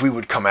 if we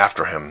would come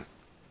after him.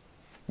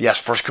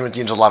 Yes,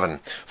 1Corinthians 11.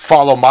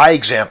 Follow my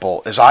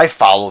example as I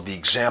follow the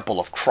example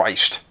of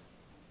Christ.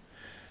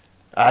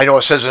 I know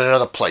it says in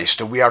another place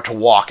that we are to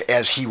walk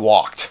as he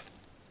walked.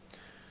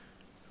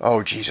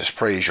 Oh, Jesus,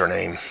 praise your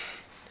name.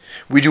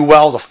 We do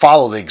well to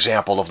follow the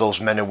example of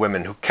those men and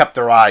women who kept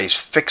their eyes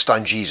fixed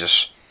on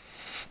Jesus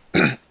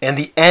and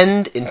the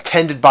end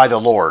intended by the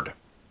Lord.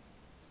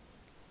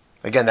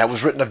 Again, that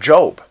was written of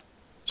Job.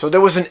 So there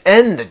was an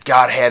end that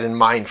God had in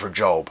mind for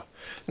Job.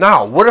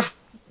 Now, what if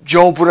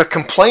Job would have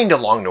complained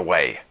along the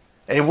way?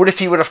 And what if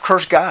he would have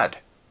cursed God?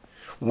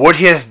 Would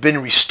he have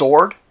been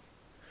restored?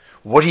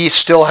 Would he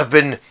still have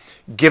been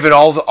given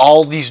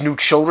all these new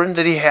children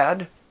that he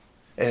had?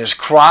 And his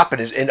crop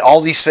and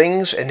all these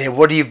things? And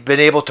would he have been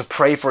able to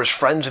pray for his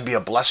friends and be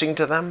a blessing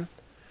to them?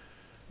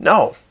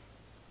 No.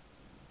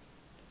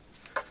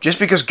 Just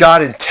because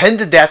God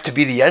intended that to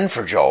be the end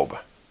for Job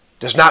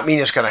does not mean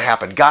it's going to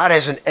happen. God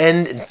has an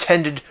end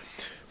intended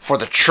for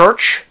the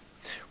church.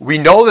 We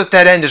know that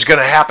that end is going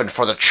to happen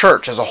for the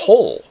church as a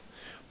whole.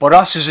 But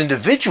us as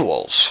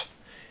individuals,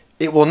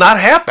 it will not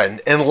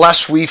happen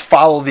unless we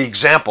follow the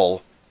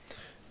example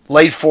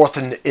laid forth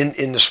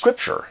in the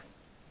Scripture.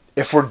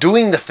 If we're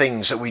doing the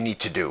things that we need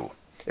to do,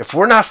 if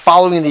we're not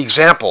following the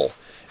example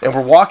and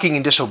we're walking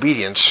in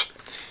disobedience,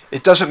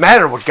 it doesn't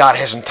matter what God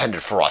has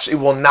intended for us. It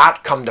will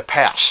not come to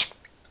pass.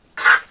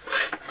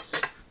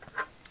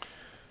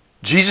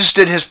 Jesus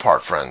did his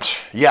part, friends.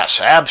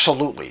 Yes,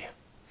 absolutely.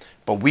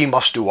 But we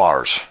must do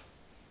ours.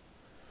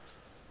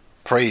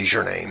 Praise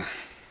your name.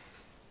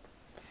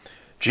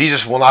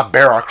 Jesus will not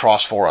bear our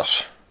cross for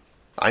us.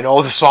 I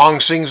know the song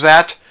sings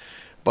that,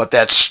 but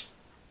that's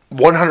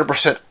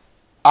 100%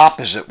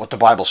 opposite what the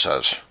Bible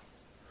says.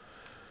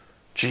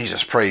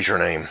 Jesus, praise your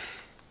name.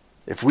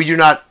 If we do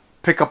not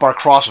pick up our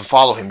cross and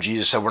follow him,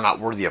 Jesus said we're not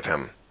worthy of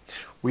him.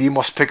 We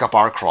must pick up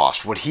our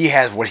cross. What he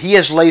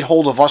has laid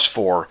hold of us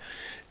for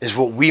is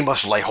what we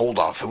must lay hold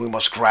of, and we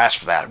must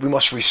grasp that. We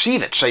must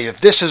receive it. Say, if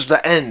this is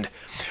the end,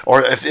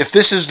 or if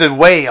this is the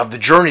way of the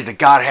journey that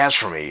God has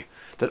for me,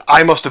 that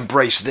I must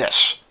embrace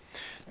this,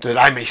 that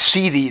I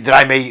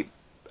may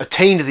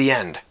attain to the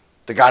end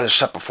that God has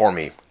set before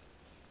me.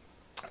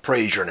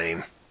 Praise your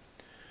name.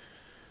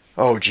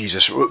 Oh,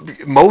 Jesus.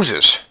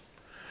 Moses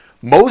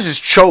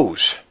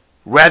chose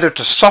rather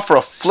to suffer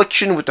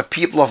affliction with the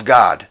people of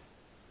God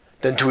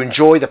than to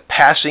enjoy the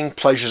passing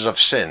pleasures of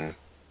sin,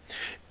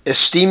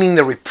 esteeming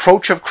the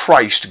reproach of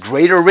Christ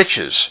greater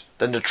riches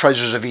than the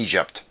treasures of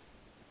Egypt,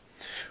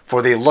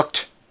 for they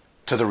looked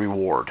to the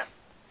reward.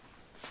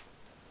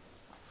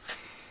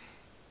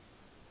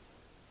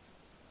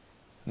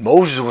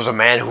 Moses was a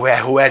man who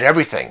had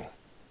everything.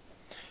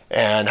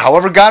 And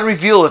however God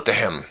revealed it to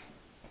him,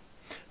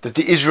 that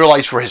the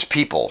Israelites were his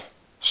people,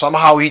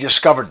 somehow he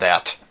discovered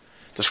that.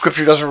 The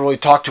Scripture doesn't really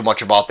talk too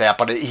much about that,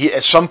 but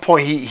at some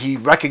point he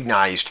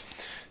recognized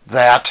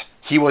that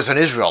he was an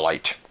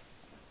Israelite.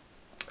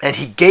 And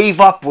he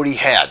gave up what he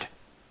had,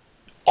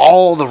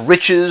 all the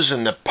riches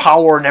and the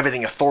power and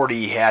everything, authority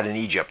he had in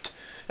Egypt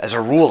as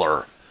a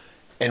ruler,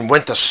 and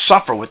went to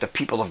suffer with the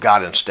people of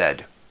God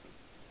instead.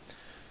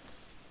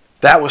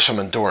 That was some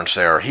endurance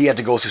there. He had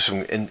to go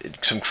through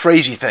some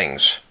crazy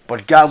things.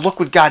 But God, look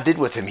what God did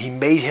with him. He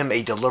made him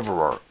a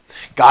deliverer.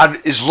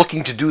 God is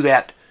looking to do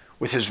that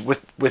with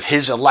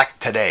his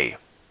elect today.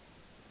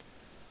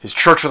 His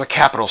church with a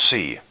capital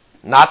C.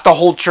 Not the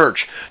whole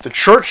church. The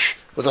church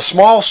with a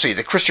small c,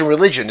 the Christian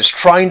religion, is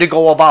trying to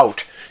go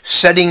about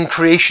setting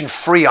creation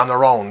free on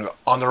their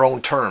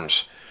own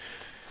terms.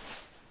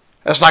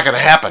 That's not going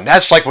to happen.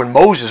 That's like when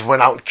Moses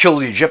went out and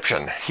killed the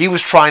Egyptian. He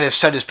was trying to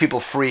set his people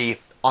free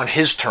on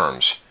his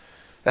terms.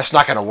 That's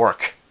not going to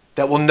work.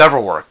 That will never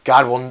work.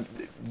 God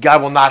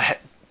will not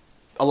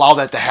allow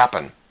that to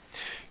happen.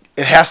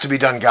 It has to be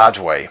done God's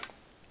way.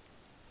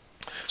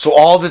 So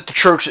all that the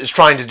church is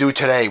trying to do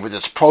today with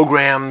its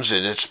programs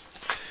and its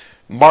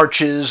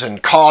marches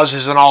and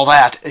causes and all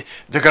that,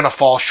 they're going to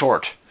fall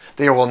short.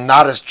 They will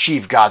not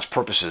achieve God's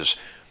purposes.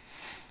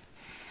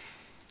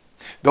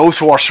 Those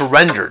who are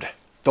surrendered,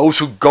 those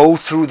who go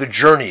through the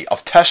journey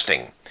of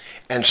testing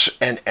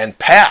and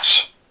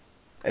pass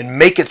and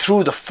make it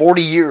through the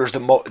 40 years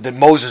that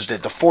Moses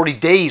did, the 40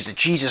 days that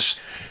Jesus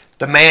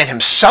the man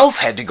himself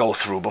had to go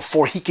through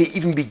before he could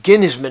even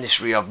begin his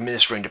ministry of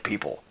ministering to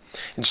people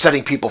and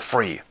setting people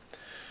free.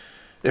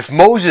 If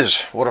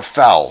Moses would have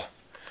fell,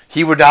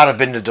 he would not have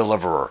been the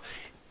deliverer.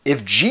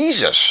 If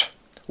Jesus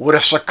would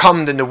have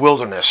succumbed in the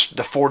wilderness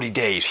the 40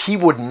 days, he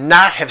would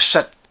not have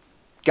set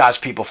God's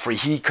people free.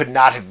 He could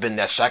not have been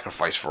that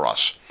sacrifice for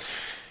us.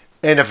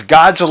 And if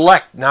God's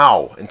elect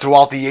now and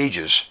throughout the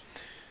ages,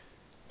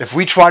 if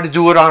we try to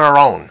do it on our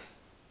own,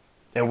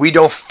 and we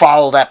don't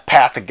follow that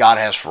path that God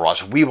has for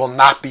us, we will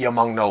not be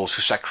among those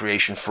who set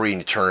creation free in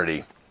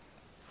eternity.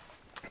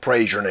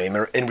 Praise your name,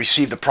 and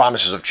receive the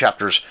promises of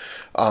chapters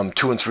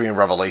 2 and 3 in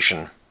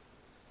Revelation.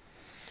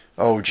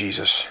 Oh,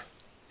 Jesus.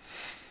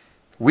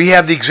 We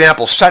have the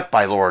example set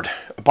by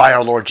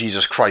our Lord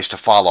Jesus Christ to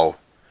follow.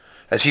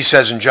 As he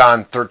says in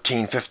John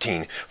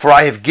 13:15, "For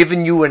I have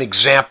given you an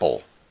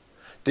example,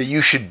 that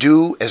you should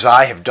do as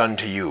I have done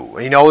to you."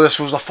 You know, this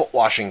was a foot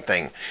washing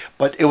thing,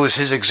 but it was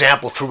his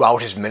example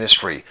throughout his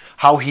ministry,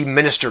 how he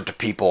ministered to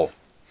people,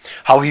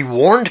 how he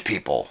warned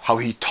people, how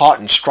he taught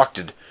and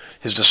instructed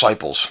his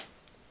disciples.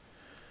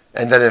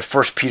 And then in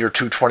 1 Peter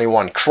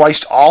 2:21,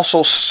 "Christ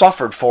also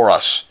suffered for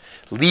us,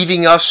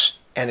 leaving us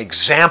an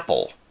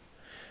example,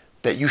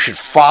 that you should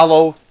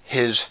follow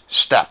his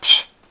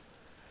steps."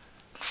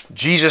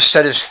 Jesus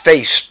set his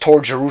face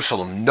toward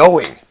Jerusalem,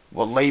 knowing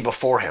what lay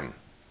before him.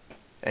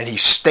 And he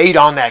stayed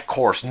on that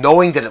course,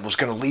 knowing that it was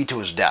going to lead to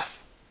his death.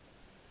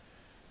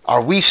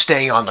 Are we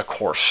staying on the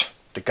course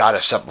that God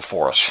has set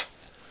before us,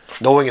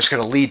 knowing it's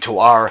going to lead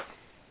to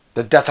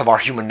the death of our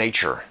human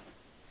nature,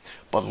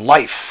 but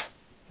life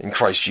in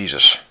Christ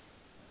Jesus?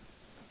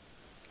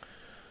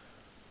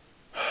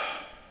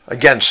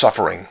 Again,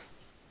 suffering.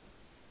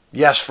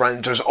 Yes,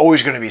 friends, there's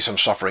always going to be some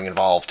suffering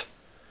involved.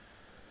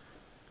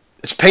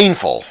 It's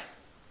painful.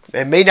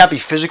 It may not be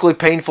physically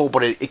painful,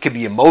 but it could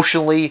be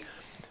emotionally,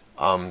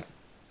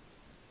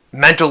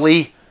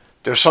 mentally.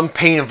 There's some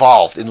pain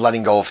involved in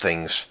letting go of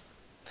things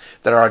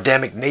that our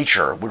Adamic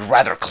nature would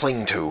rather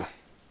cling to.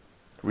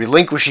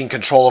 Relinquishing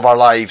control of our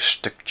lives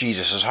to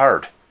Jesus is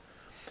hard.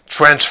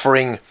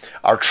 Transferring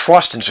our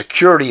trust and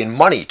security and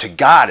money to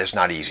God is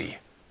not easy.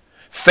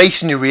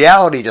 Facing the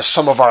reality that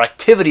some of our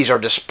activities are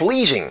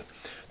displeasing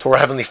to our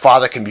Heavenly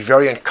Father can be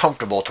very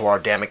uncomfortable to our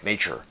Adamic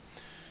nature.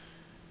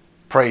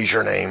 Praise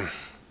your name.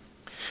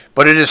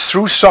 But it is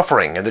through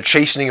suffering and the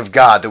chastening of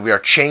God that we are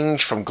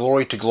changed from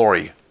glory to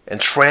glory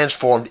and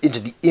transformed into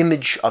the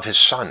image of his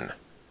Son.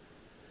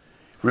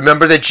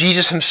 Remember that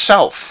Jesus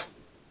himself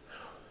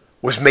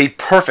was made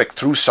perfect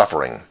through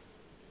suffering.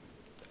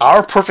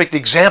 Our perfect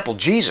example,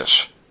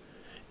 Jesus,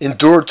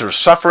 endured through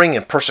suffering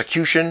and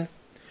persecution,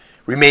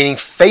 remaining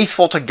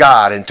faithful to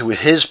God and to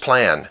his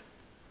plan,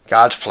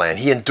 God's plan.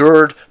 He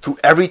endured through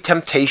every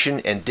temptation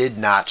and did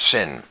not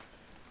sin.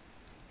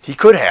 He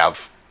could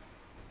have,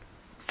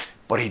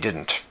 but he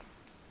didn't.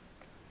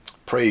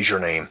 Praise your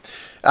name.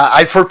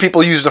 I've heard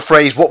people use the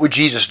phrase, "What would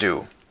Jesus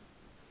do?"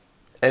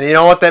 And you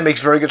know what? That makes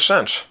very good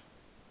sense.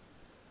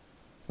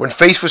 When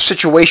faced with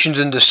situations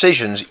and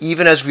decisions,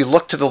 even as we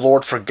look to the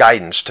Lord for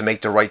guidance to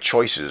make the right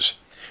choices,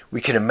 we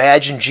can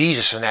imagine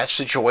Jesus in that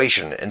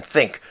situation and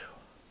think,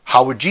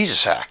 how would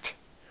Jesus act?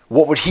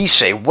 What would he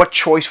say? What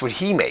choice would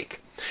he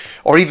make?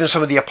 Or even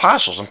some of the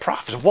apostles and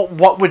prophets,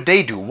 what would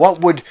they do? What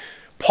would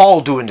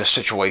Paul do in this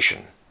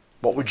situation?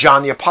 What would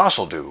John the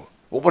Apostle do?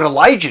 What would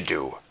Elijah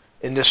do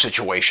in this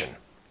situation?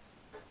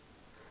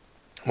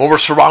 When we're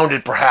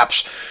surrounded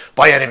perhaps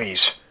by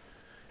enemies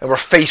and we're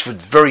faced with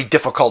very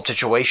difficult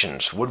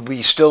situations, would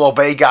we still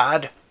obey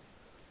God?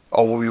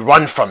 Or will we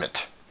run from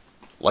it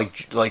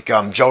like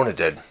Jonah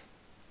did?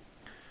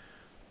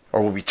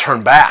 Or will we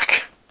turn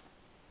back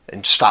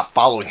and stop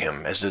following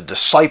him as the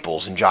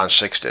disciples in John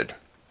 6 did?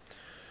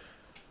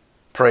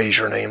 Praise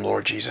your name,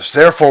 Lord Jesus.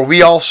 Therefore,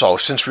 we also,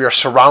 since we are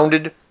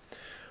surrounded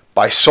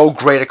by so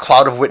great a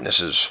cloud of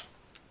witnesses,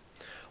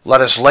 let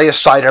us lay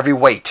aside every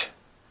weight.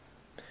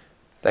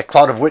 That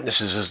cloud of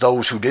witnesses is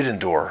those who did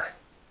endure,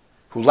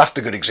 who left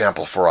a good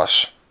example for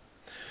us.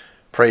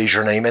 Praise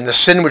your name. And the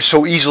sin which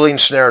so easily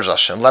ensnares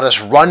us, and let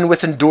us run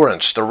with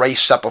endurance the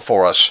race set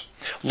before us,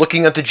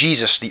 looking unto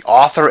Jesus, the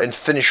author and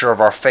finisher of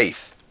our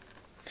faith,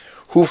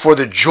 who for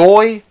the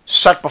joy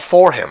set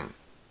before him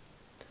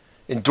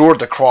endured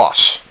the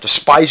cross,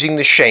 despising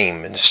the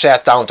shame, and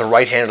sat down at the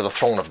right hand of the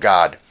throne of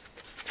God.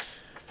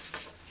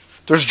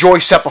 There's joy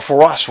set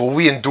before us. Will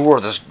we endure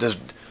the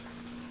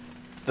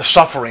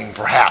suffering,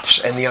 perhaps,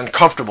 and the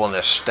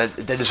uncomfortableness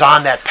that is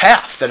on that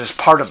path, that is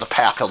part of the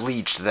path that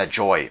leads to that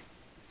joy?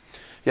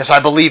 Yes, I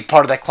believe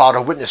part of that cloud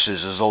of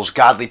witnesses is those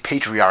godly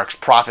patriarchs,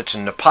 prophets,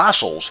 and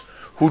apostles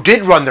who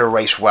did run their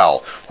race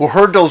well, who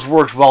heard those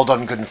words, "Well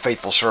done, good and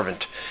faithful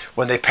servant,"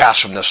 when they pass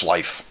from this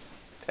life.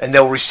 And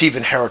they'll receive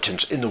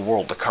inheritance in the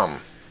world to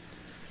come.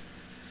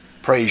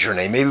 Praise your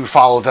name. Maybe we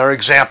follow their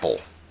example.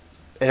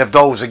 And of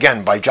those,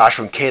 again, by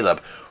Joshua and Caleb,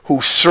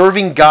 who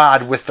serving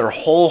God with their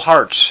whole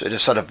hearts, it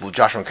is said of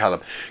Joshua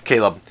and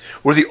Caleb,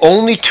 were the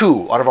only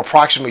two out of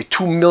approximately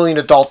 2 million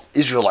adult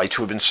Israelites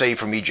who had been saved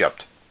from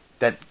Egypt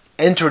that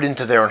entered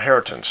into their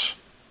inheritance.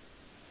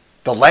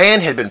 The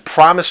land had been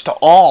promised to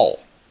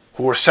all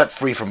who were set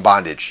free from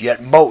bondage.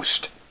 Yet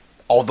most,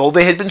 although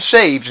they had been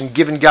saved and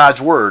given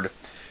God's word,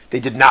 they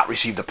did not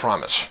receive the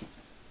promise.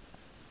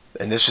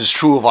 And this is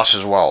true of us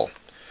as well.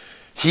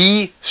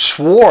 He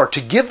swore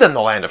to give them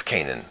the land of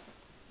Canaan,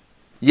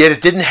 yet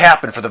it didn't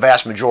happen for the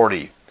vast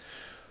majority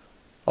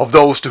of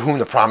those to whom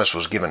the promise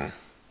was given.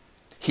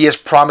 He has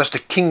promised a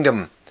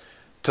kingdom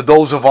to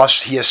those of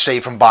us he has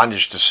saved from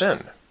bondage to sin.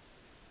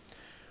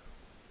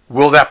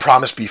 Will that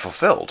promise be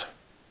fulfilled?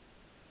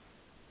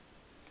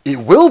 It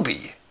will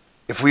be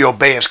if we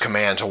obey his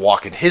commands and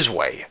walk in his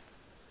way.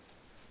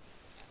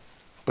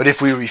 But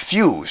if we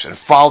refuse and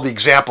follow the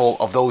example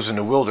of those in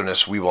the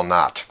wilderness, we will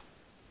not.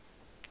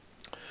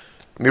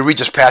 Let me read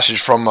this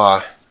passage from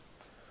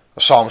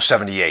Psalm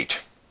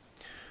 78.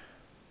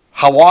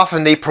 How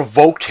often they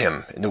provoked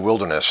him in the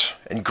wilderness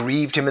and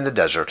grieved him in the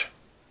desert.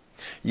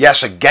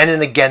 Yes, again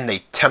and again they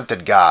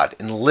tempted God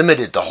and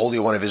limited the Holy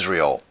One of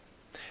Israel.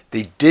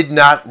 They did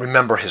not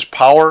remember his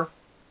power,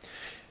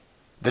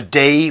 the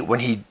day when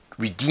he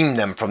redeemed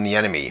them from the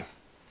enemy.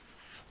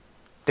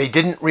 They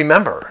didn't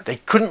remember. They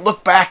couldn't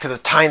look back to the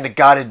time that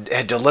God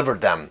had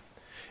delivered them.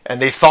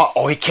 And they thought,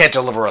 oh, he can't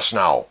deliver us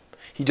now.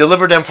 He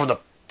delivered them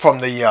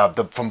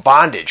from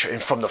bondage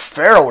and from the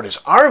Pharaoh and his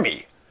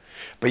army.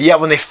 But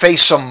yet when they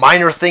faced some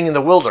minor thing in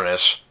the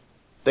wilderness,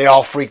 they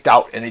all freaked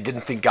out and they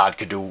didn't think God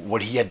could do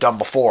what he had done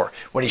before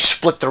when he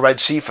split the Red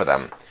Sea for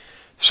them.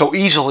 So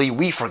easily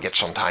we forget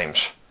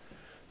sometimes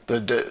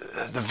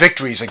the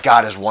victories that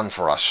God has won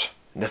for us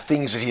and the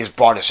things that he has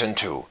brought us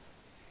into.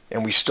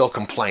 And we still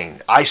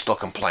complain. I still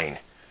complain.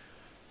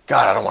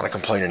 God, I don't want to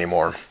complain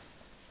anymore.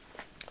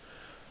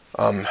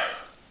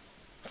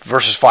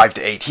 Verses 5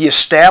 to 8. He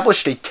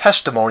established a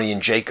testimony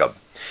in Jacob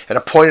and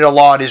appointed a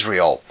law in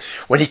Israel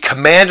when he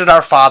commanded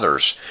our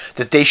fathers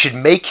that they should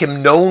make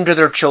him known to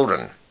their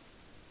children.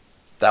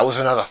 That was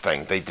another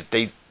thing.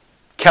 They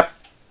kept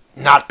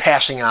not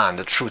passing on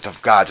the truth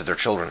of God to their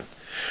children,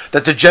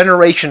 that the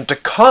generation to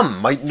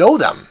come might know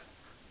them,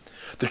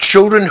 the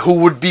children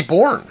who would be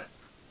born,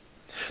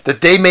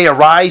 that they may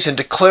arise and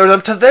declare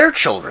them to their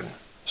children.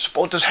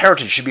 Suppose this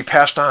heritage should be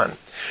passed on,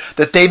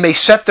 that they may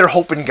set their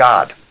hope in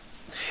God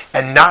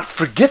and not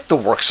forget the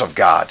works of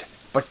God,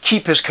 but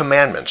keep his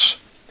commandments,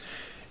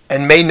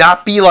 and may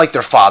not be like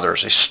their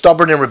fathers, a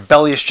stubborn and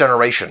rebellious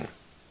generation,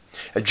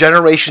 a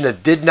generation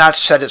that did not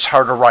set its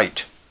heart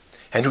aright,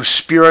 and whose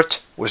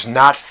spirit was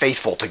not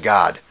faithful to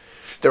God.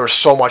 There is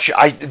so much.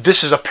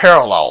 This is a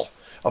parallel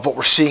of what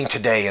we're seeing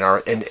today in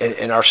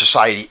our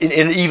society,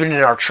 even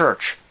in our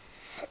church.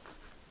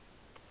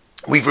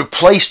 We've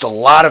replaced a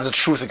lot of the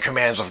truth and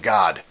commands of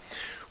God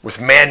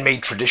with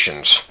man-made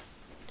traditions.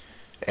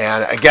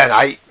 And again,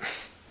 I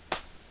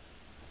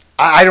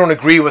don't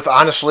agree with,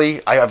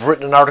 honestly, I have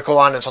written an article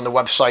on this on the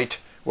website,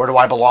 Where Do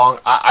I Belong?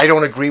 I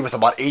don't agree with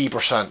about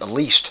 80% at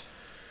least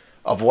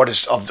of what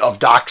is of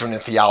doctrine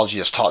and theology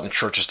is taught in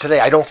churches today.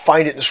 I don't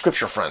find it in the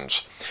scripture,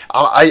 friends.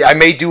 I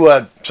may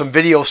do some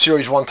video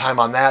series one time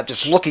on that,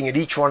 just looking at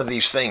each one of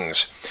these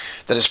things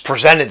that is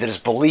presented, that is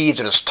believed,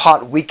 that is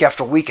taught week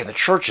after week in the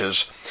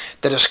churches,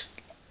 that is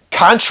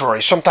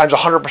contrary, sometimes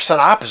 100%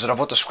 opposite of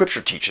what the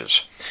scripture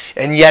teaches.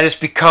 And yet it's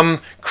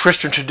become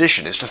Christian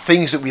tradition. It's the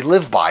things that we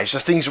live by. It's the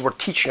things that we're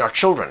teaching our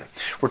children.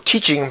 We're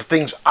teaching them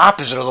things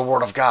opposite of the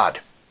Word of God.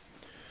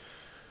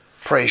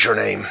 Praise your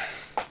name.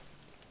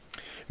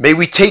 May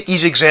we take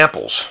these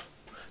examples,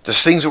 the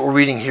things that we're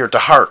reading here, to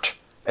heart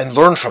and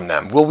learn from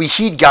them. Will we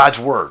heed God's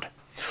word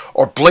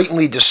or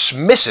blatantly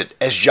dismiss it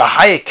as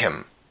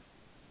Jehoiakim?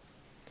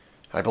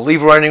 I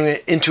believe we're running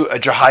into a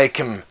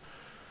Jehoiakim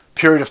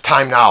period of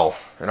time now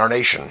in our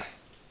nation.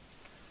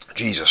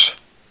 Jesus,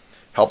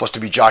 help us to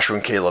be Joshua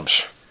and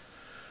Caleb's.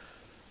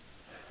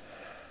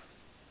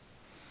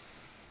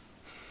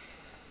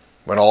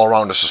 When all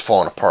around us is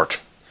falling apart.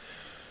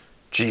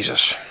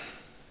 Jesus.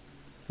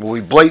 Will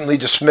we blatantly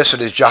dismiss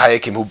it as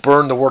Jehoiakim, who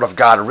burned the word of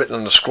God written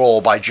on the scroll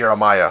by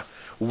Jeremiah,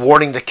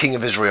 warning the king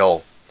of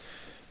Israel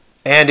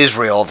and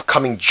Israel of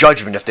coming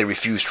judgment if they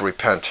refuse to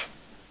repent?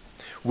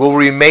 Will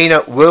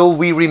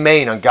we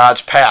remain on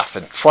God's path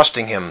and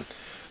trusting him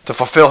to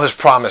fulfill his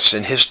promise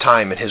in his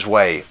time and his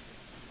way?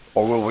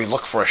 Or will we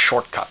look for a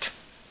shortcut?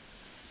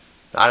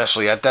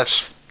 Honestly,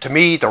 that's, to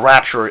me, the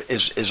rapture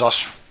is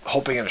us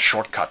hoping in a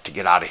shortcut to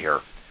get out of here.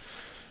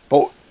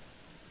 But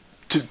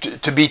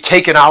to be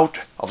taken out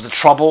of the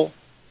trouble,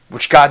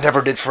 which God never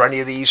did for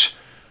any of these,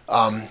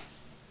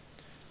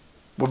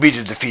 would be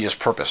to defeat his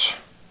purpose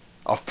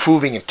of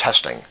proving and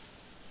testing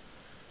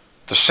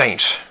the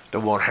saints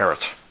that will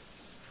inherit.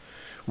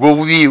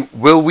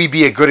 Will we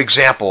be a good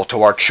example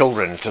to our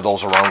children and to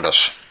those around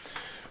us?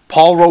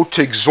 Paul wrote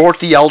to exhort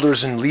the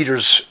elders and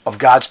leaders of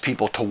God's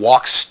people to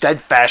walk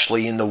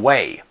steadfastly in the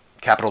way,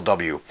 capital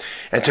W,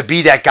 and to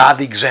be that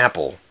godly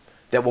example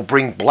that will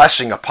bring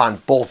blessing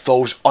upon both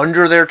those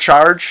under their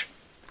charge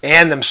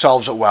and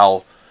themselves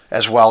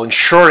as well,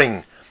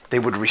 ensuring they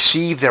would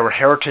receive their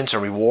inheritance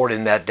and reward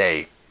in that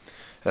day.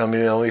 And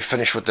let me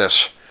finish with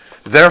this.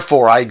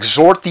 Therefore, I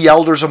exhort the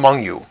elders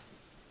among you,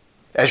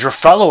 as your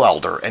fellow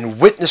elder and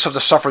witness of the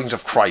sufferings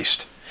of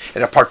Christ,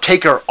 and a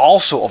partaker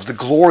also of the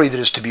glory that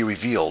is to be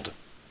revealed.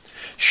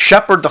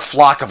 Shepherd the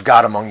flock of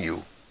God among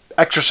you,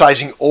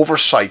 exercising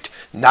oversight,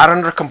 not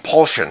under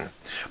compulsion,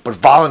 but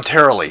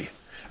voluntarily,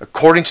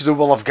 according to the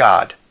will of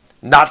God,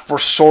 not for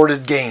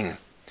sordid gain,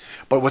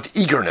 but with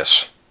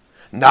eagerness,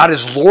 not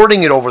as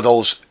lording it over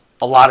those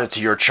allotted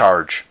to your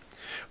charge,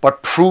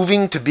 but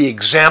proving to be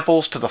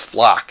examples to the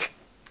flock.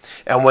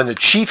 And when the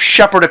chief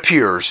shepherd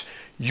appears,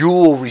 you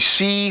will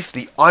receive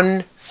the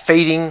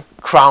unfading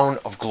crown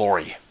of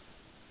glory.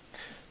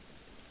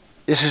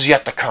 This is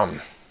yet to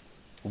come.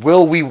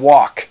 Will we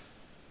walk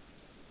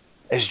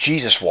as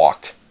Jesus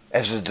walked,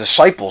 as the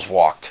disciples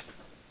walked,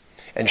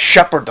 and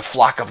shepherd the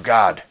flock of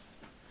God?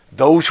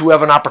 Those who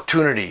have an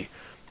opportunity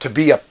to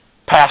be a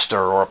pastor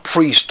or a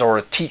priest or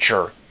a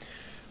teacher,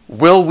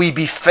 will we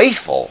be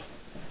faithful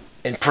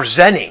in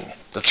presenting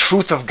the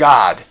truth of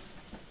God,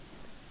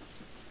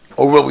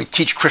 or will we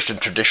teach Christian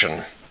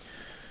tradition?